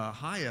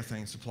high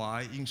ethane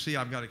supply. You can see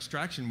I've got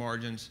extraction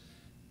margins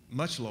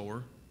much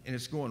lower, and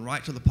it's going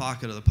right to the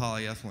pocket of the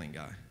polyethylene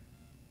guy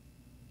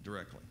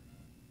directly.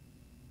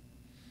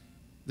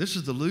 This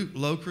is the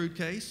low crude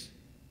case.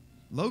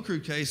 Low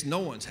crude case, no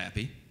one's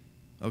happy.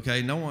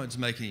 Okay, no one's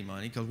making any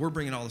money because we're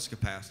bringing all this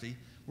capacity.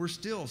 We're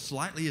still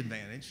slightly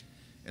advantaged,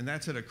 and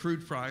that's at a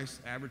crude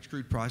price, average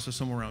crude price of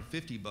somewhere around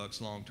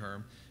 $50 long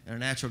term, and a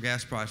natural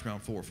gas price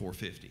around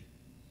 $4.50.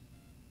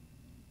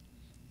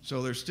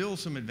 So there's still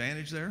some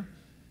advantage there,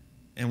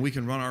 and we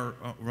can run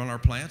our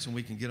plants and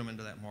we can get them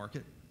into that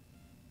market.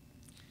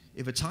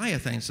 If it's high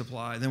ethane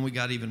supply, then we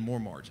got even more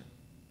margin.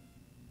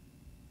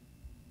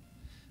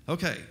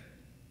 Okay,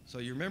 so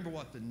you remember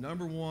what the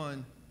number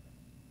one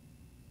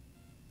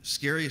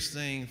scariest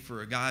thing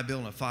for a guy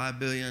building a $5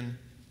 billion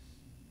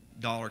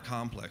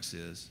complex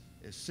is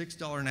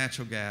 $6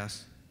 natural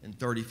gas and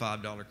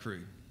 $35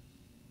 crude.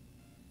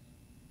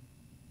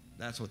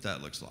 That's what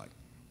that looks like.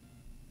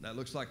 That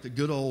looks like the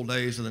good old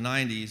days of the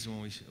 90s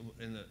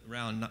when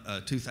around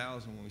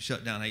 2000 when we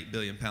shut down 8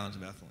 billion pounds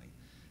of ethylene.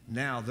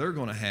 Now they're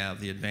going to have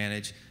the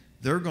advantage.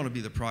 They're going to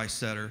be the price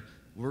setter.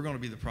 We're going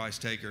to be the price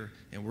taker,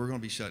 and we're going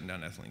to be shutting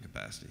down ethylene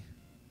capacity.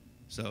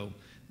 So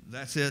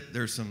that's it.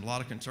 There's a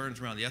lot of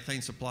concerns around the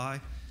ethane supply.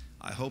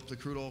 I hope the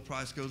crude oil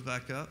price goes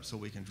back up so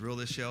we can drill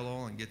this shale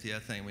oil and get the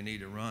ethane we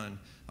need to run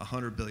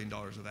 $100 billion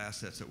of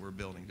assets that we're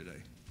building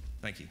today.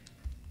 Thank you.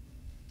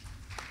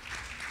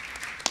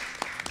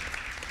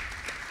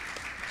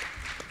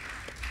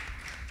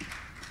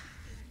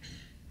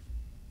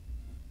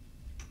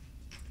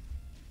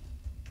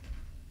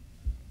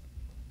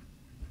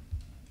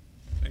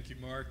 Thank you,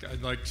 Mark.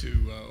 I'd like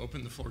to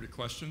open the floor to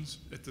questions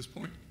at this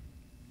point.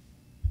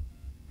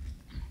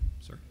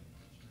 Sir.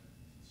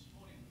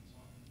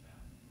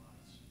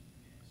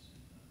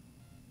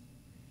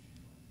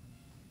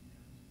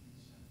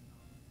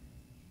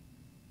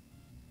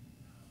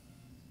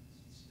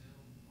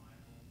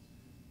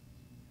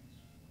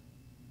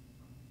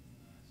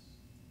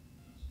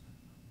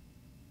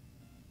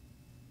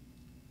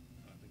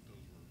 I think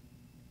those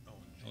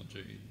were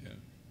LG, yeah.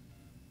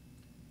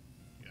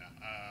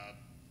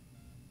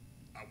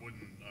 I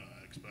wouldn't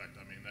expect.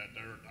 I mean,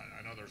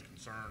 I know there's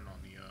concern on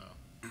the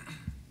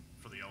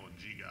for the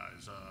LNG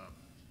guys.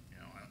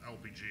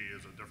 LPG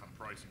is a different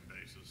pricing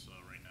basis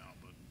right now,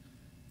 but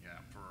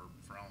yeah, for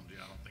LNG,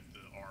 I don't think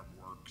the ARB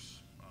works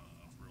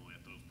really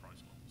at those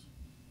price levels.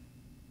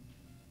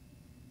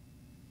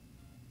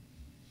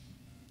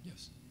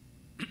 Yes.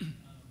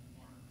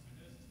 Mark, I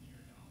noticed in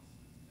your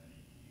analysis that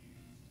you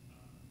used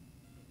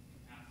the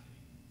capacity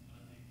of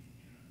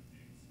the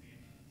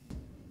expansions.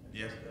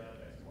 Yes.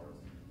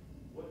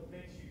 What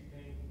makes you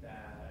think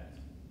that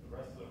the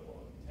rest of the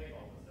world can take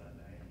all this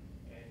ethane,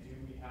 and do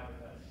we have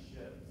enough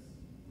ships,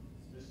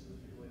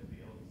 specifically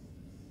the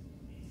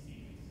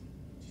ECs,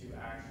 to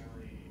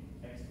actually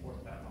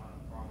export that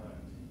amount of product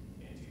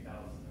in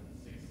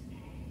 2016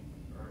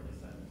 or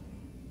 2017?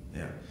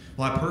 Yeah.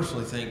 Well, I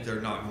personally think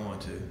they're not going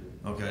to.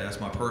 Okay, that's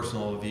my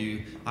personal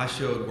view. I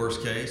showed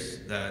worst case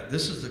that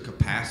this is the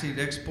capacity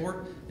to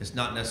export. It's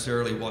not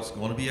necessarily what's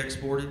going to be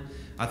exported.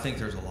 I think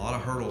there's a lot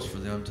of hurdles for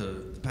them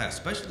to pass,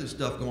 especially the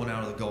stuff going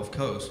out of the Gulf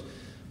Coast,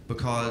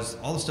 because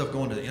all the stuff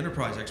going to the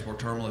Enterprise Export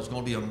Terminal is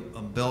going to be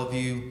a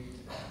Bellevue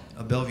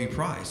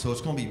price. So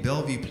it's going to be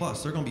Bellevue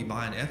Plus. They're going to be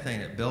buying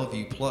ethane at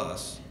Bellevue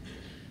Plus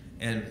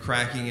and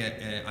cracking it,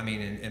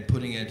 and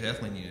putting it into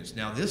ethylene units.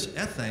 Now, this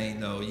ethane,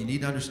 though, you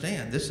need to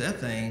understand, this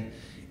ethane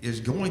is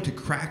going to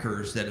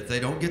crackers that if they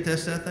don't get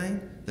this ethane,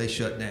 they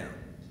shut down.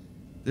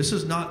 This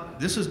is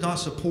not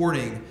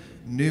supporting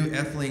new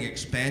ethylene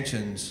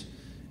expansions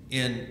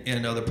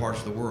in other parts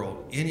of the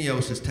world.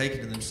 INEOS has taken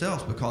it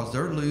themselves because the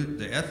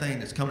ethane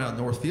that's coming out of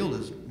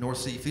North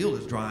Sea field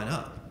is drying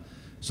up.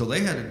 So they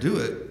had to do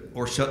it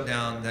or shut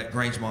down that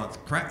Grangemont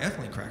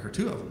ethylene cracker,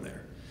 2 of them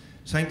there.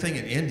 Same thing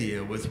in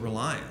India with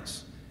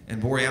Reliance, and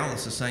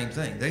Borealis, the same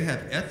thing. They have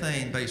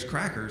ethane-based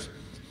crackers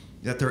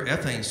that their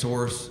ethane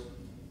source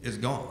is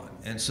gone.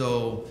 And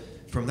so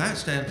from that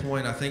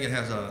standpoint, I think it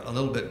has a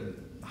little bit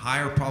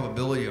higher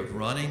probability of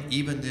running,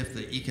 even if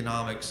the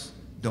economics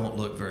don't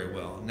look very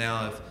well.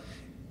 Now,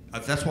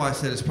 if that's why I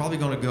said it's probably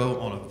going to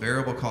go on a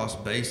variable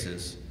cost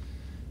basis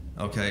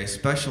okay,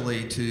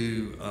 especially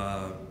to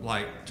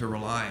like to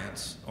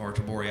Reliance or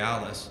to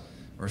Borealis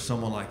or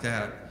someone like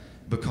that,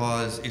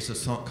 because it's a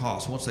sunk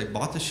cost. Once they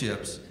bought the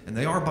ships, and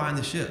they are buying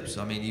the ships.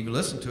 I mean, you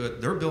listen to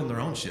it, they're building their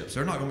own ships.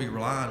 They're not going to be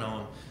relying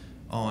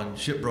on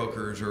ship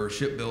brokers or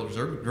shipbuilders.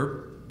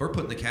 They're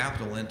putting the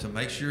capital in to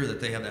make sure that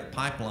they have that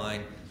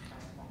pipeline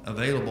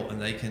available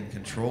and they can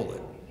control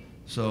it.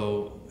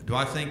 So do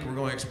I think we're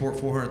going to export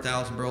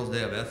 400,000 barrels a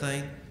day of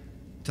ethane?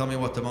 Tell me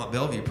what the Mont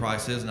Belvieu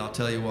price is, and I'll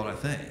tell you what I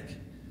think.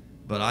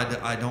 But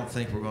I don't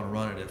think we're going to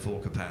run it at full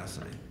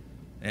capacity.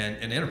 And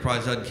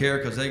Enterprise doesn't care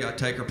because they got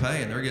take or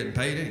pay, and they're getting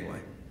paid anyway.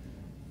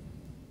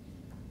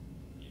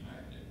 Yeah,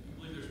 I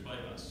believe there's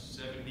probably about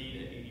 70 to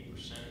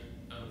 80%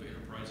 of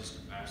Enterprise's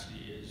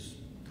capacity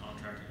is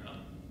contracted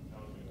up.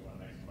 That was gonna be my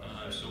next question.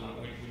 So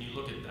when you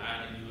look at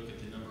that and you look at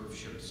the number of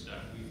ships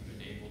that we've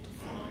been able to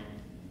find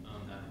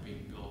that are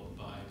being built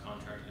by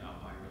contracted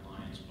out by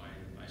Reliance, by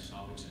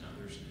Sovix and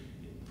others,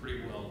 it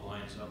pretty well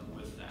lines up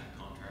with that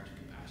contracted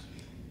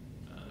capacity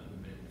that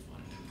we've been able to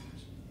find.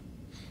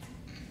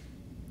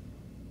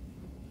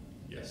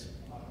 Yes.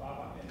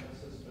 Bob, I may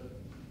miss this, but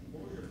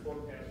what was your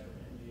forecast for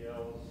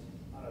NGLs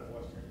out of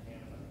Western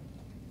Canada?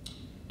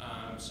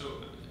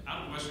 So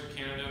out of Western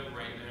Canada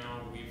right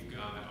now, we've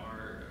got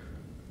our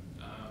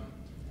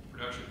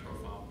production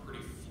profile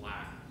pretty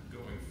flat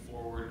going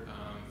forward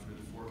through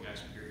the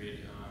forecast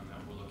period that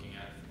we're looking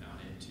at out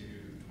into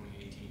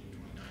 2018 and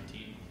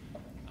 2019.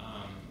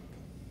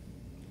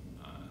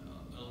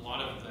 A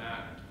lot of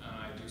that,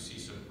 I do see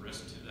some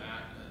risk to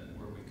that,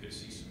 where we could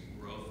see some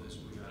growth as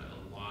we got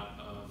a lot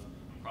of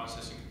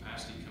processing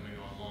capacity coming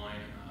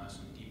online,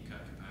 some deep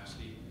cut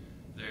capacity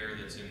there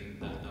that's in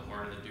the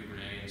heart of the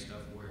Duvernay and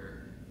stuff,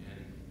 where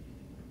in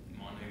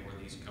Montney, where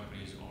these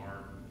companies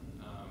are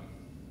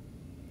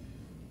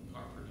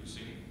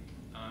producing.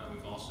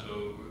 We've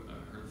also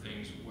heard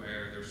things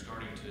where they're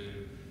starting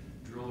to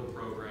drill their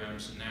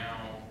programs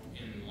now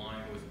in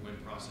line with when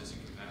processing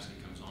capacity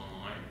comes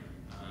online.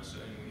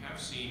 And we have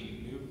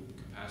seen new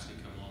capacity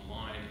come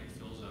online. It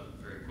fills up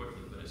very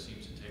quickly, but it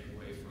seems to take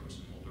away from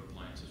some older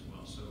plants as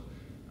well. So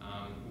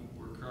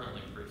we're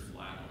currently pretty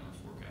flat on our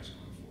forecast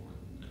going forward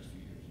in the next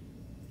few years.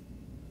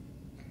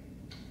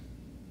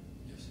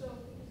 Yes. So,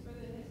 for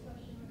the next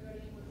question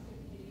regarding what's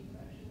continuing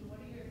production, what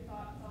are your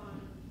thoughts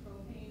on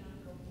propane on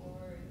go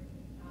forward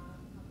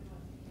up in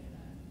Western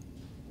Canada?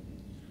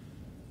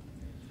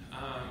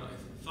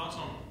 Thoughts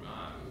on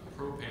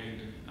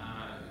propane?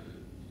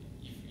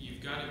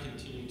 You've got to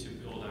continue to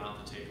build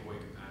out the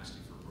takeaway capacity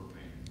for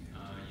propane.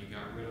 You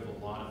got rid of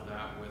a lot of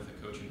that with the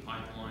Cochin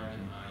pipeline.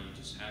 You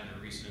just had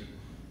the recent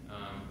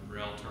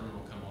rail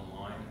terminal come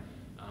online.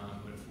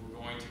 But if we're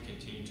going to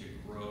continue to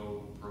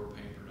grow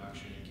propane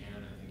production in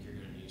Canada, I think you're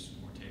going to need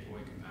some more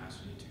takeaway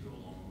capacity to go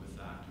along with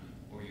that,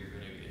 or you're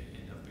going to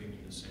end up being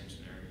in the same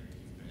scenario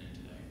you've been in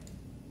today.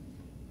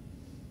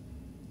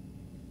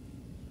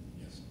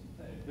 Yes.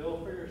 Hey,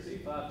 Bill, for your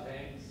C5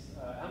 tanks,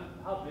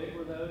 how big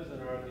were those,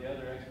 and are the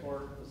other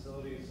export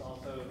facilities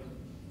also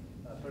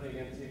putting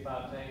in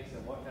C5 tanks,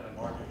 and what kind of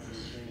markets are you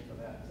seeing for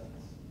that,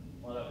 since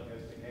a lot of it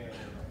goes to Canada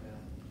right now?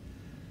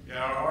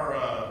 Yeah,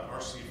 our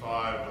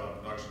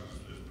C5 production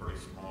is pretty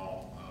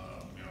small.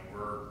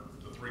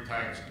 The three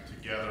tanks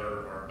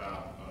together are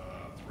about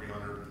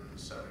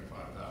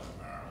 375,000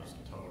 barrels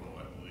in total,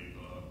 I believe.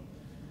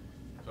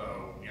 So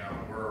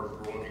we're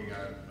looking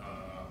at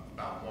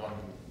about one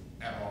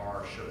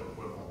MR ship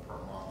equivalent per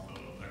month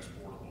of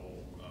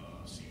exportable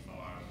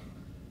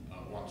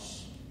C5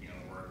 once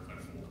we're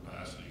at full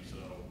capacity.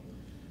 So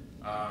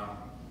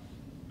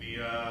the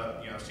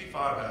C5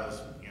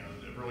 has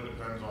it really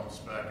depends on the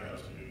spec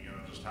as to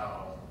just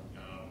how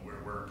where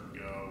it can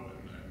go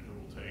and who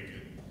will take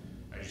it.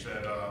 As you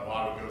said, a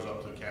lot of it goes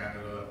up to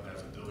Canada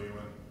as a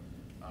diluent.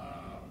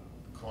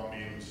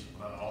 Colombians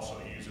also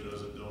use it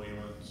as a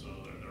diluent, so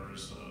there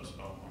is a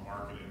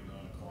market in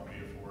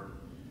Colombia for it.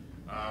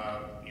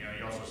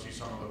 You also see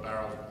some of the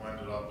barrels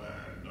blended up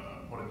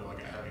and put into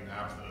like a heavy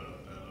naphtha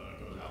that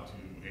goes out to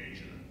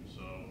Asia.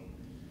 So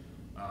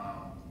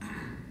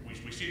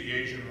we see the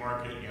Asian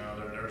market.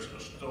 There's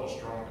still a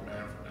strong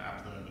demand for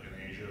naphtha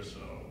in Asia.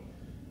 So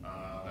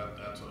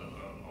that's a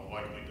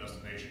likely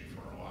destination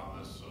for a lot of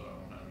this.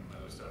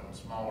 And as I said, on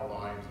smaller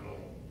volumes,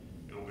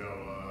 it'll go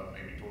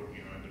maybe toward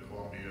into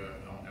Colombia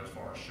as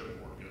far as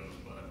shipboard goes.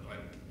 But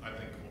I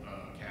think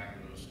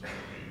Canada is still going to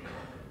be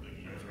the big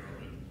user of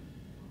it.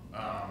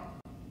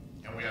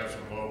 And we have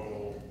some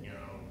local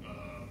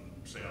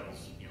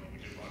sales. We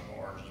do by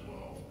barge as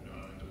well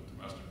into the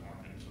domestic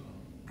market. So.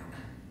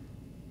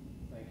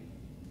 Thank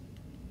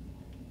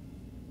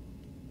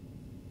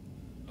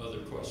you.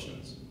 Other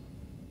questions?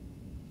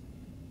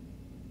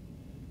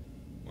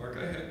 Mark, I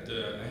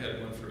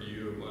had one for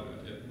you.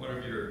 One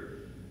of your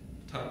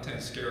top 10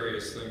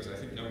 scariest things, I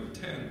think number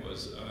 10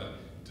 was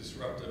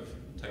disruptive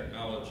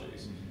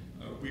technologies.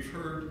 We've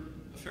heard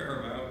a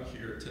fair amount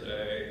here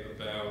today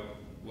about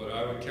what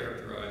I would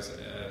characterize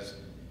as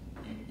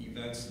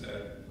events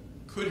that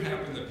could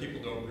happen that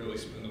people don't really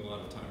spend a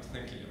lot of time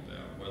thinking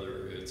about,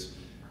 whether it's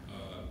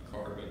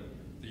carbon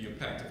the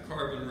impact of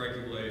carbon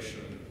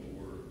regulation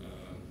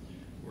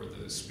or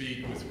the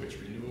speed with which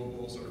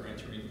renewables are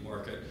entering the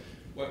market.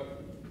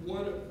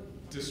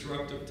 What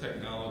disruptive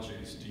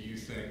technologies do you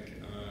think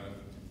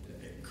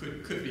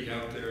could be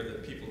out there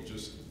that people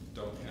just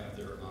don't have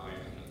their eye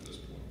on at this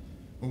point?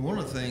 Well, one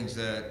of the things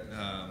that,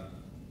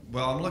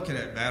 well, I'm looking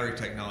at battery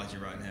technology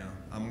right now.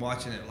 I'm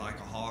watching it like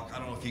a hawk. I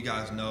don't know if you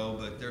guys know,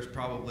 but there's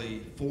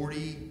probably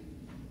 40,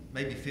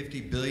 maybe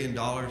 $50 billion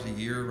a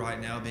year right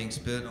now being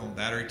spent on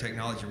battery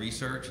technology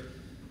research.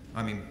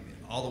 I mean,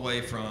 all the way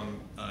from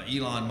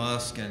Elon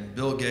Musk and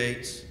Bill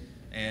Gates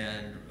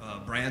and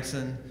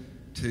Branson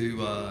to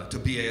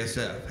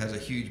BASF has a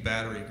huge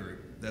battery group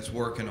that's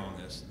working on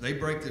this. They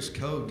break this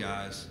code,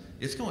 guys,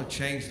 it's going to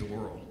change the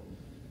world.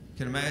 You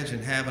can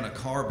imagine having a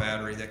car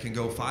battery that can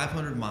go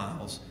 500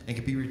 miles and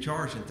can be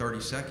recharged in 30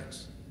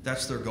 seconds.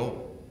 That's their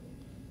goal,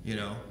 you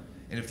know?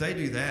 And if they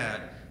do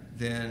that,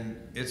 then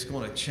it's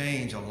going to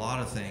change a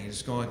lot of things.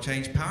 It's going to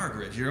change power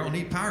grids. You don't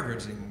need power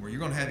grids anymore. You're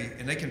going to have,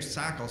 and they can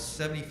cycle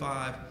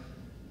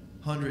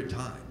 7,500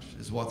 times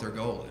is what their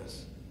goal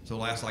is. So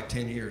it'll last like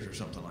 10 years or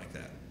something like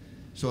that.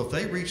 So if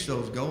they reach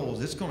those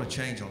goals, it's going to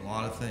change a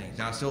lot of things.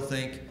 Now, I still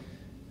think,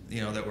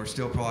 you know, that we're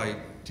still probably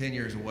 10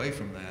 years away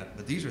from that,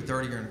 but these are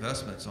 30-year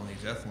investments on these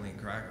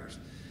ethylene crackers.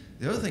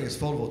 The other thing is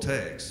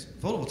photovoltaics.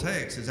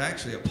 Photovoltaics is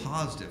actually a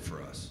positive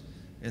for us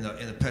in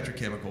the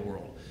petrochemical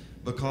world,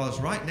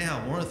 because right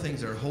now, one of the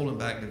things that are holding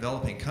back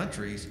developing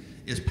countries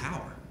is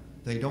power.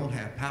 They don't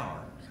have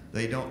power.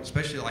 They don't,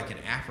 especially like in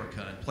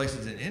Africa and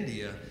places in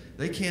India,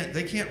 they can't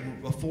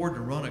afford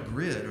to run a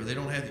grid, or they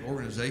don't have the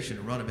organization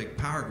to run a big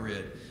power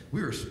grid.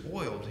 We are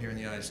spoiled here in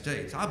the United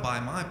States. I buy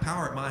my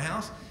power at my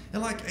house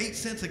at like 8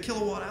 cents a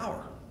kilowatt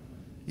hour.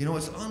 You know,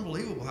 it's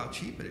unbelievable how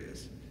cheap it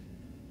is.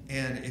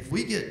 And if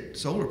we get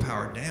solar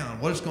power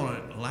down, what it's going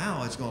to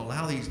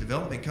allow these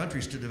developing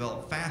countries to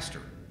develop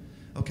faster.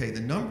 Okay, the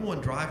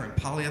 #1 driver in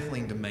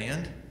polyethylene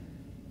demand,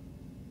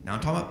 now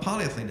I'm talking about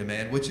polyethylene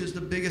demand, which is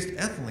the biggest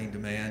ethylene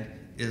demand,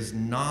 is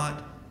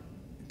not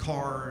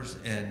cars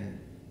and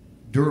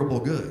durable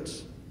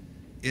goods.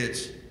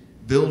 It's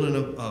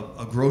building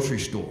a grocery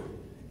store.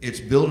 It's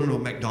building a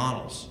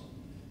McDonald's.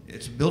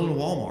 It's building a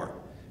Walmart.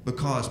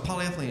 Because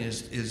polyethylene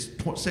is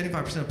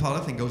 75% of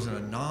polyethylene goes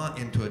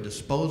into a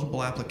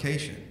disposable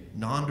application,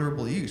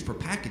 non-durable use for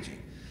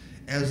packaging.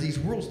 As these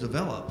worlds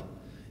develop,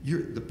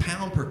 the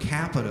pound per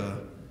capita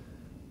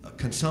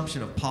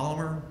consumption of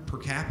polymer per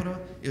capita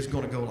is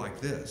going to go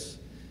like this.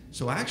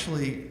 So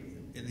actually,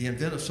 the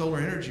advent of solar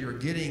energy are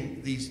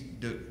getting these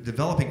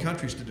developing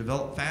countries to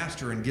develop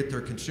faster and get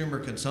their consumer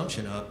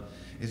consumption up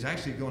is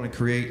actually going to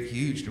create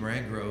huge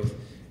demand growth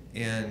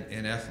in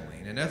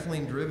ethylene. And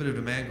ethylene derivative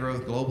demand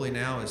growth globally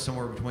now is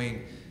somewhere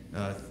between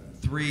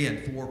 3 and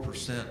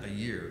 4% a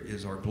year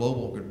is our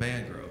global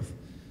demand growth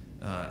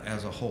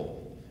as a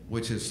whole,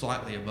 which is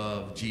slightly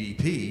above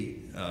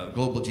GDP,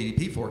 global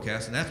GDP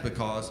forecast, and that's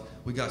because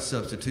we got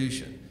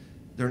substitution.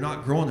 They're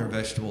not growing their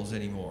vegetables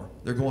anymore.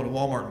 They're going to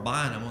Walmart and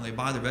buying them. When they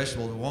buy their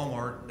vegetables at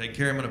Walmart, they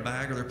carry them in a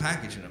bag or they're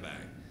packaged in a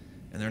bag,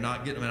 and they're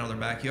not getting them out of their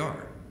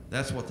backyard.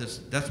 That's what's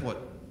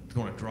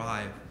going to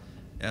drive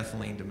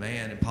ethylene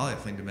demand and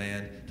polyethylene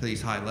demand to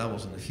these high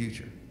levels in the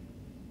future.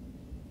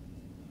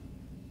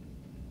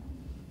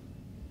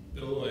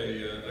 Bill,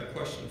 a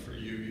question for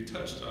you. You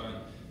touched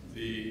on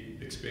the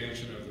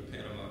expansion of the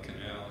Panama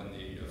Canal and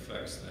the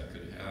effects that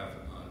could have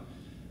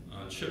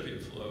on shipping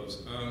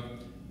flows. I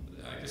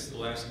guess the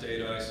last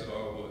data I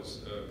saw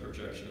was a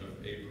projection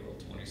of April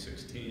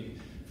 2016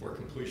 for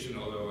completion,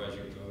 although as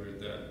you noted,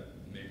 that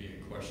may be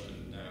in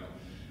question now.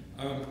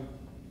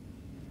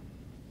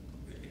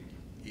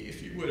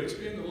 If you would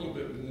expand a little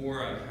bit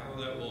more on how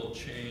that will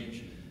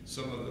change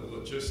some of the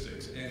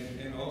logistics,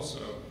 and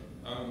also,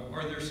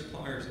 are there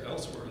suppliers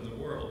elsewhere in the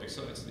world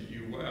besides the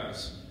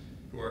U.S.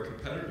 who are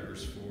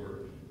competitors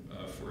for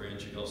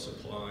NGL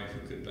supply who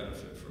could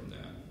benefit from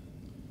that?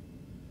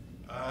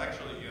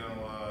 Actually,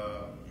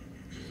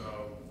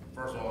 so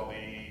first of all,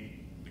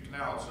 the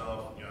canal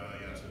itself,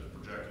 yes, is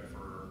projected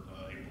for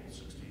April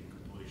 16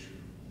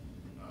 completion.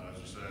 As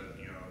you said, there's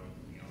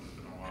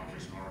been a lot of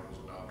recent articles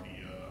about the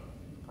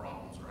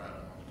problems they're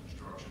having on the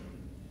construction.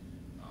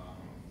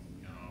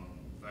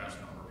 Vast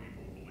number of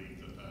people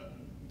believe that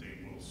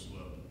date will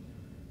slip.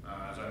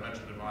 As I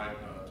mentioned in my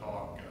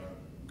talk,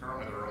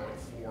 currently there are only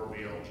 4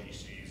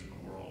 VLGCs in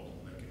the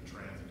world that can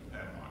transit the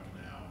Panama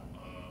Canal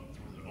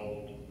through the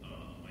old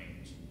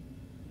lanes.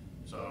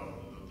 So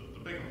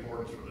the big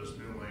importance for this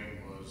new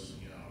lane was,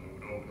 it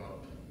would open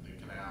up the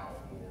canal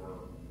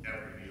for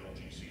every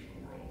VLGC in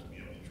the world to be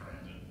able to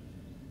transit.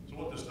 So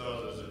what this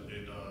does is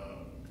it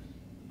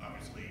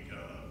obviously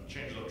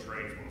changes up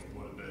trade flows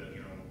quite a bit.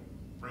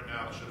 Right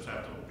now the ships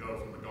have to go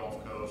from the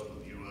Gulf Coast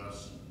of the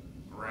U.S.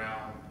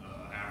 around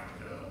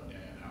Africa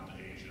and out to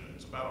Asia.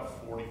 It's about a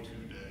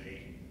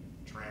 42-day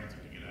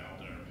transit to get out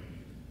there.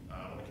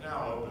 When the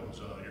canal opens,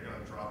 you're going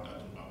to drop that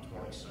to about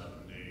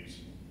 27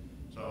 days.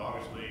 So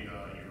obviously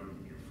your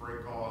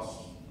freight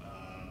costs,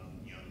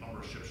 the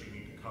number of ships you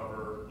need to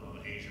cover,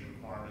 Asian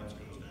requirements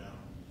goes down.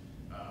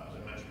 As I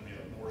mentioned, we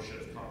have more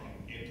ships coming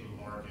into the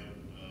market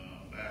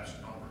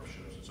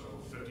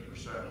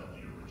 50% of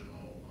the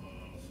original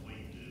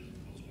fleet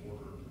was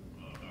ordered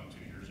about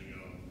 2 years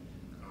ago,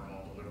 and they're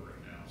all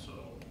delivering now.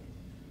 So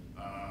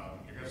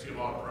you're going to see a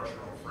lot of pressure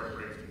on freight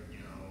rates,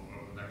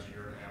 over the next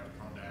year and a half to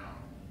come down.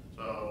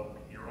 So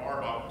your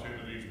ARB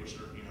opportunities, which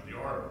are, the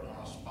ARB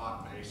on a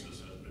spot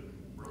basis has been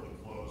really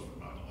closed for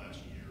about the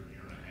last year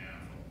and a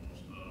half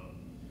almost.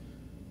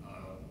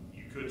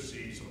 You could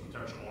see some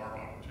potential ARB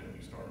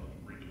opportunities starting to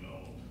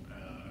redevelop,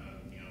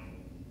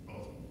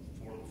 both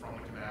from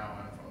the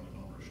canal and from the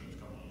number of ships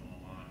coming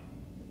online.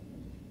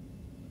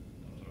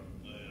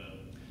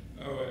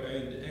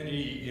 And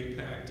any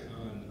impact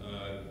on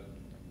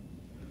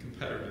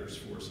competitors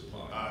for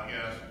supply?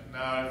 Yes.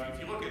 Now, if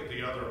you look at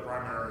the other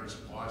primary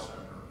supply center,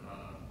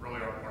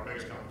 really our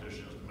biggest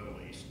competition is the Middle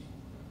East.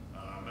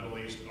 Middle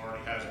East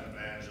already has an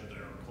advantage that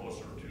they're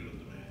closer to the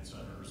demand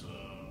centers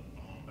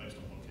based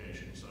on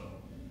location, so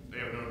they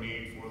have no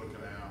need for the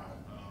canal.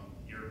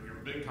 Your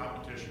big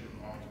competition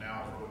on the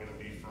canal is really going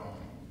to be from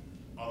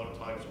other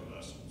types of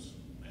vessels,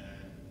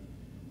 and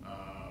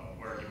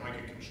where you might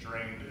get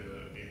constrained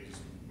is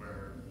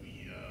where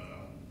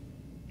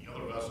the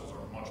other vessels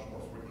are much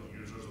more frequent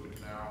users of the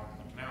canal.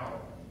 The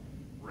canal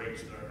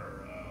rates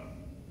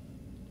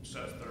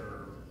sets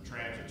their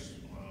transits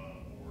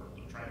or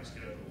the transit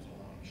schedules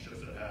on ships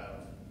that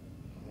have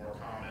more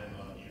common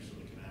use of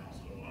the canal.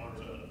 So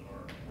others that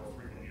are more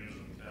frequent users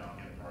of the canal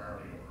get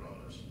priority over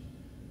others.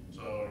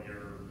 So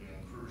your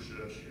cruise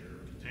ships,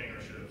 your container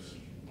ships,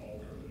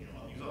 bulker, these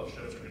other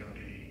ships are going to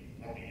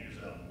won't be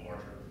used out in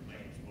larger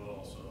lanes as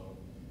well.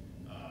 So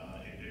the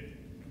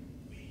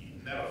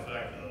net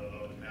effect of the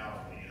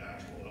canal for the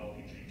actual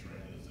LPG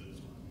transits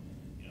is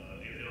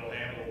it'll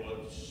handle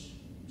what's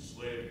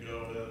slated to go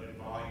in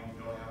volume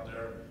going out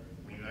there.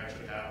 When you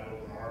actually have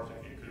open ARBs,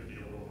 it could be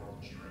a little more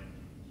constrained.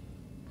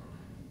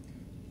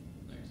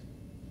 Thanks.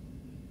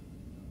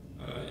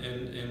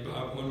 And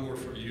Bob, one more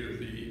for you.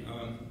 The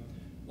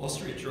Wall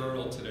Street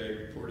Journal today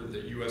reported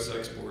that U.S.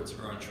 exports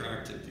are on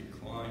track to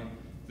decline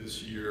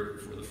this year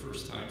for the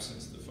first time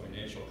since the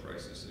financial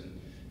crisis in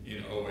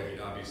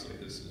 2008. Obviously,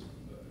 this is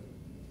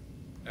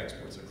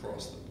exports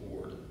across the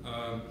board.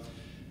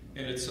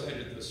 And it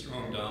cited the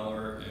strong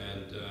dollar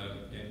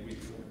and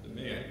weak foreign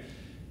demand.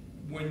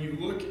 When you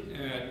look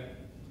at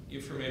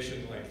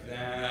information like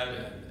that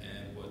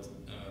and what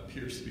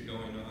appears to be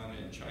going on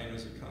in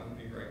China's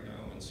economy right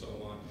now and so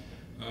on,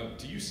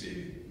 do you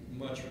see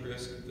much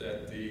risk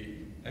that the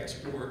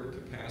export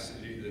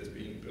capacity that's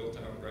being built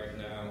out right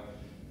now,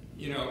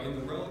 in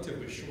the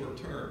relatively short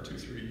term,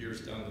 2-3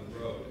 years down the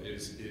road,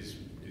 is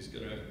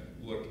going to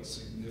look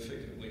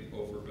significantly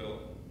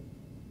overbuilt?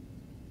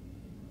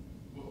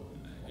 Well,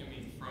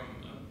 from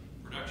a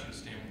production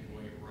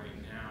standpoint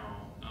right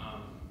now,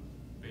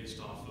 based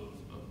off of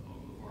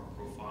our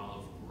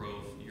profile of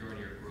growth,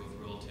 year-on-year growth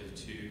relative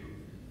to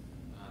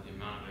the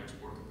amount of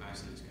export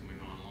capacity that's coming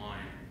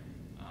online,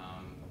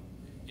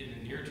 in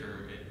the near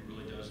term, it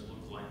really does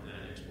look like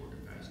that export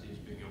capacity is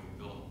being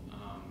overbuilt.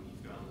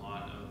 You've got a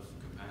lot of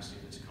capacity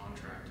that's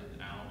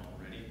contracted out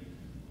already,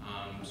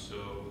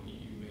 so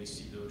you may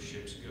see those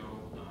ships go,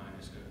 and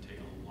it's going to take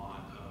a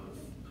lot of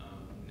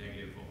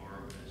negative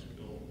ARB, as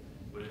Bill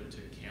put it,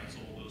 to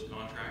cancel those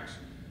contracts.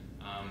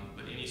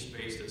 But any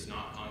space that's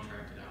not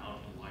contracted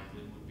out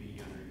likely would be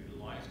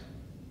underutilized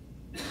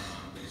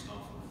based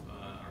off of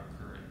our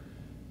current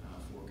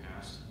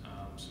forecast.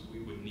 So we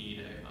would need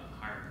a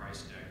higher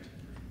price deck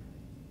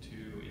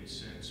to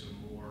incent some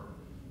more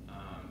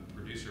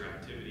producer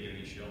activity in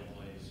these shale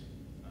plays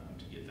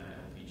to get that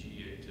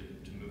LPG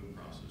to move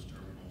across those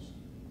terminals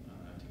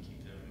to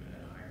keep them at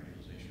a higher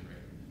utilization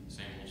rate.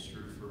 Same holds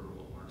true for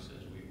what Mark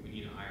says. We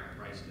need a higher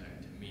price deck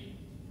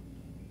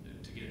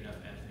to get enough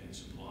ethane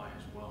supply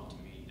as well to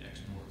meet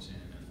exports and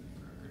ethane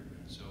cracker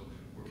demand. So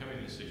we're coming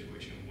to a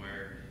situation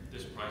where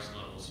this price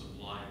level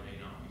supply may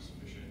not be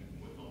sufficient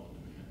with all the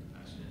demand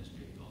capacity that's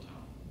being built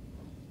out.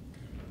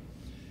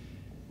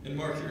 And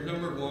Mark, your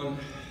number one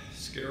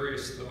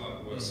scariest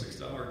thought was $6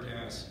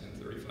 gas and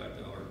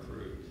 $35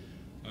 crude.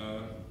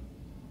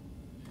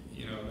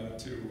 Not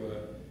to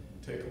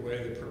take away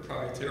the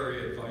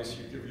proprietary advice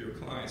you give your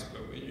clients,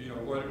 but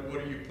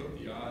what do you put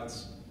the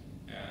odds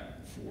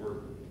at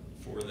for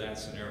that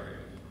scenario?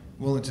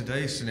 Well, in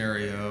today's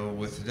scenario,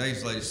 with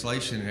today's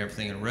legislation and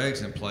everything and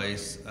regs in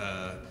place,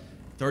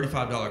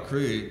 $35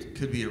 crude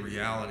could be a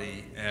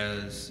reality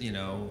as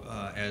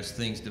as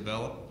things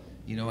develop.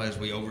 As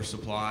we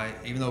oversupply.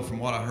 Even though from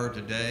what I heard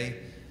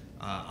today,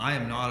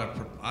 I'm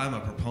a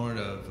proponent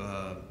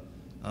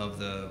of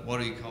the, what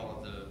do you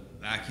call it, the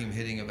vacuum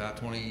hitting about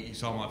 20. You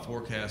saw my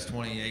forecast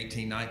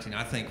 2018, 19.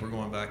 I think we're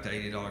going back to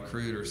 $80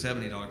 crude or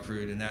 $70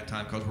 crude in that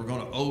time because we're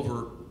going to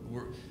over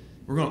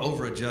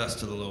adjust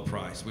to the low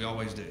price. We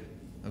always do.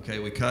 Okay,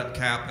 we cut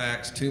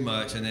CapEx too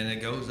much and then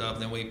it goes up.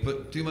 Then we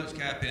put too much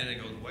cap in and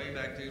it goes way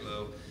back too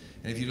low.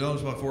 And if you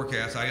notice my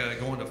forecast, I got to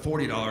go into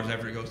 $40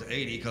 after it goes to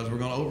 80 because we're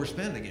going to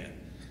overspend again.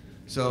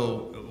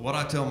 So what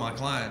I tell my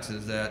clients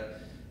is that,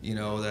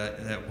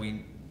 that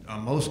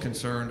I'm most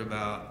concerned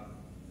about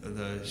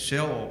the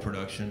shale oil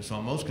production, so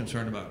I'm most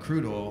concerned about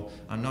crude oil.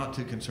 I'm not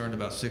too concerned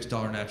about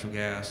 $6 natural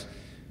gas,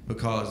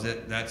 because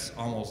that's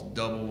almost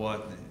double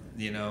what,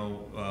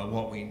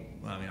 what we,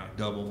 I mean, not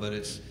double, but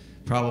it's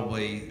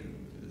probably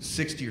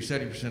 60 or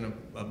 70%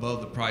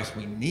 above the price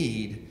we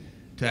need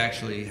to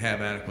actually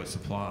have adequate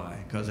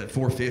supply. Because at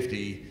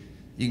 450,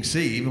 you can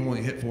see, even when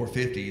we hit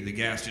 450, the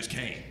gas just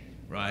came,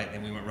 right?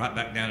 And we went right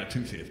back down to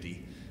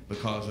 250,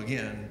 because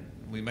again,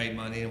 we made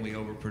money and we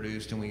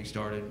overproduced, and we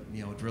started,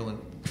 drilling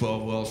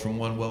 12 wells from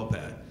one well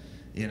pad,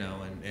 and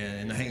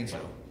in the Haynesville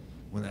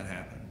when that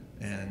happened.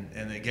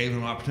 And it gave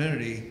them an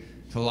opportunity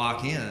to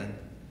lock in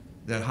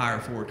that higher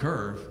forward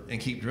curve and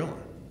keep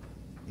drilling,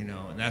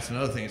 and that's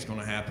another thing that's going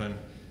to happen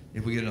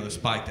if we get another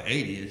spike to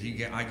 80,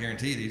 is I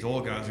guarantee these oil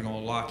guys are going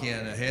to lock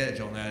in a hedge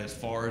on that as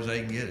far as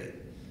they can get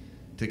it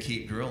to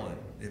keep drilling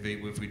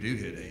if we do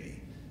hit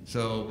 80.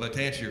 So, but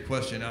to answer your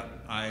question,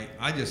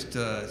 I just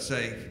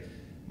say,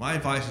 my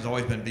advice has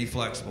always been be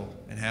flexible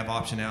and have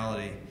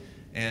optionality.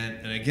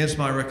 And against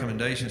my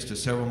recommendations to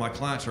several of my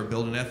clients are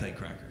building ethane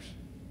crackers.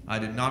 I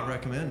did not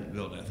recommend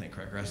building an ethane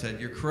cracker. I said,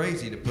 you're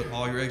crazy to put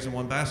all your eggs in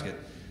one basket.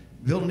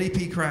 Build an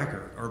EP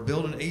cracker or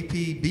build an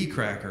EPB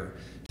cracker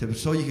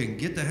so you can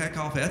get the heck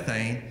off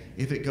ethane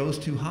if it goes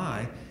too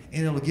high,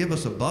 and it'll give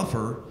us a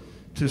buffer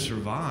to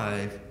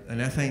survive an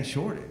ethane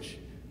shortage.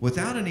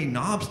 Without any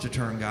knobs to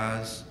turn,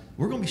 guys,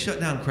 we're going to be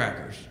shutting down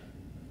crackers.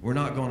 We're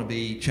not going to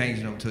be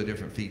changing them to a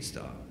different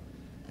feedstock.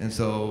 And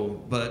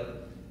so,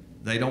 but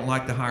they don't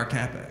like the higher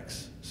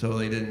CapEx, so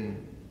they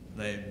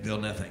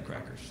build ethane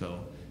crackers.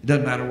 So it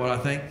doesn't matter what I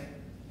think,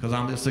 because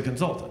I'm just a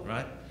consultant,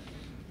 right?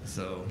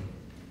 So.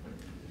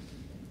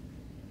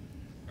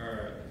 All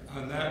right.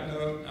 On that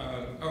note,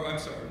 I'm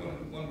sorry,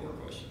 one more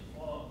question.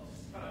 Well,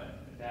 just kind of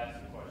adapt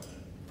to the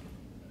question.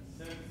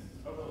 Since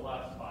over the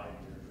last 5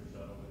 years or so,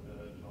 with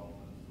the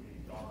developments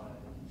we've gone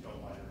to a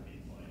wider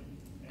feedslate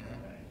and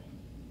everything,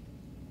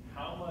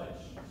 how much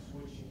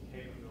switching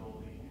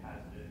capability has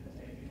been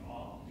taken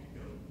off to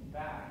go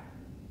back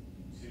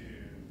to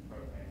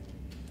propane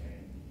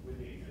and butane with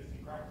the existing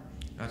crackers?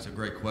 That's a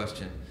great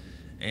question.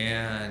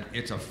 And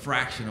it's a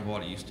fraction of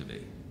what it used to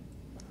be.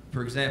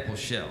 For example,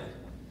 Shell.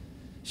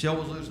 Shell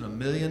was losing $1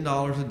 million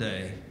a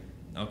day,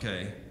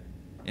 okay,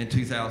 in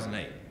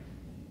 2008,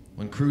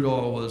 when crude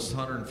oil was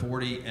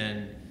 140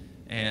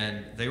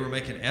 and they were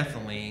making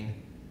ethylene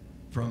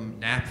from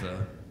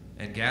naphtha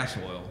and gas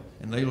oil,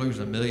 and they lose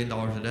 $1 million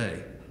a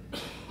day.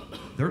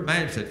 Their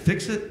manager said,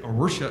 fix it or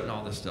we're shutting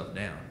all this stuff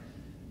down.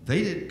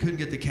 They couldn't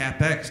get the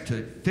CapEx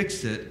to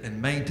fix it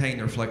and maintain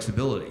their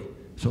flexibility.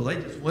 So they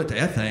just went to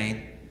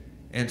ethane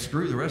and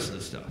screwed the rest of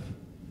the stuff.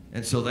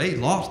 And so they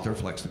lost their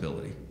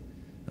flexibility,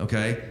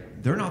 okay?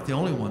 They're not the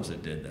only ones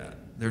that did that.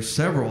 There's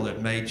several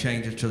that made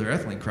changes to their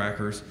ethylene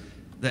crackers,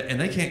 and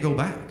they can't go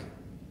back.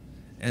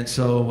 And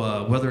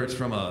so whether it's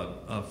from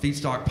a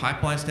feedstock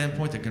pipeline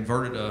standpoint that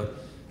converted a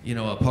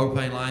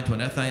propane line to an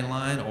ethane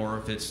line, or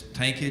if it's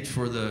tankage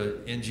for the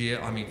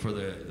NGL, for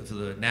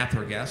the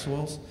naphtha or gas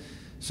oils.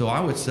 So I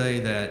would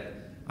say that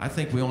I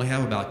think we only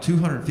have about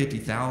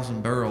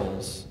 250,000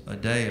 barrels a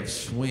day of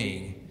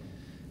swing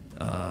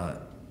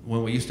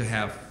when we used to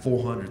have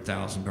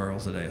 400,000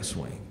 barrels a day of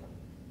swing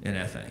in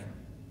ethane.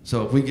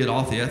 So if we get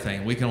off the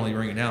ethane, we can only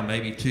bring it down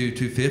maybe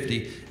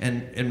 250.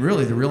 And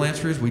really the real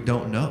answer is we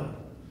don't know,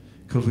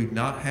 because we've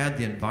not had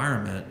the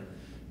environment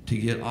to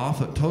get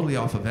totally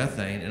off of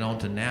ethane and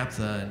onto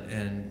naphtha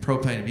and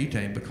propane and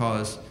butane,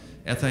 because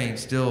ethane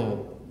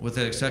still, with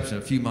the exception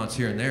of a few months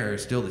here and there,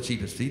 is still the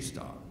cheapest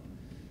feedstock.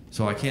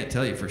 So I can't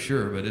tell you for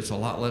sure, but it's a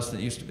lot less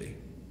than it used to be.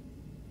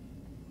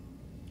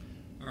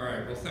 All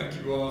right, well, thank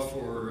you all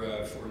for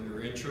your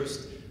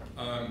interest.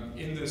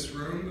 In this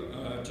room,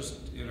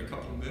 just in a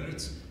couple of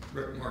minutes,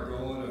 Rick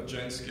Margolin of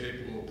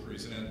Genscape will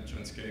present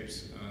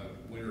Genscape's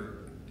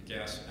winter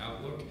gas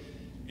outlook.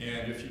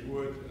 And if you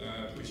would,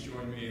 please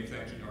join me in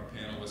thanking our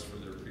panelists for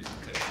their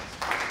presentations.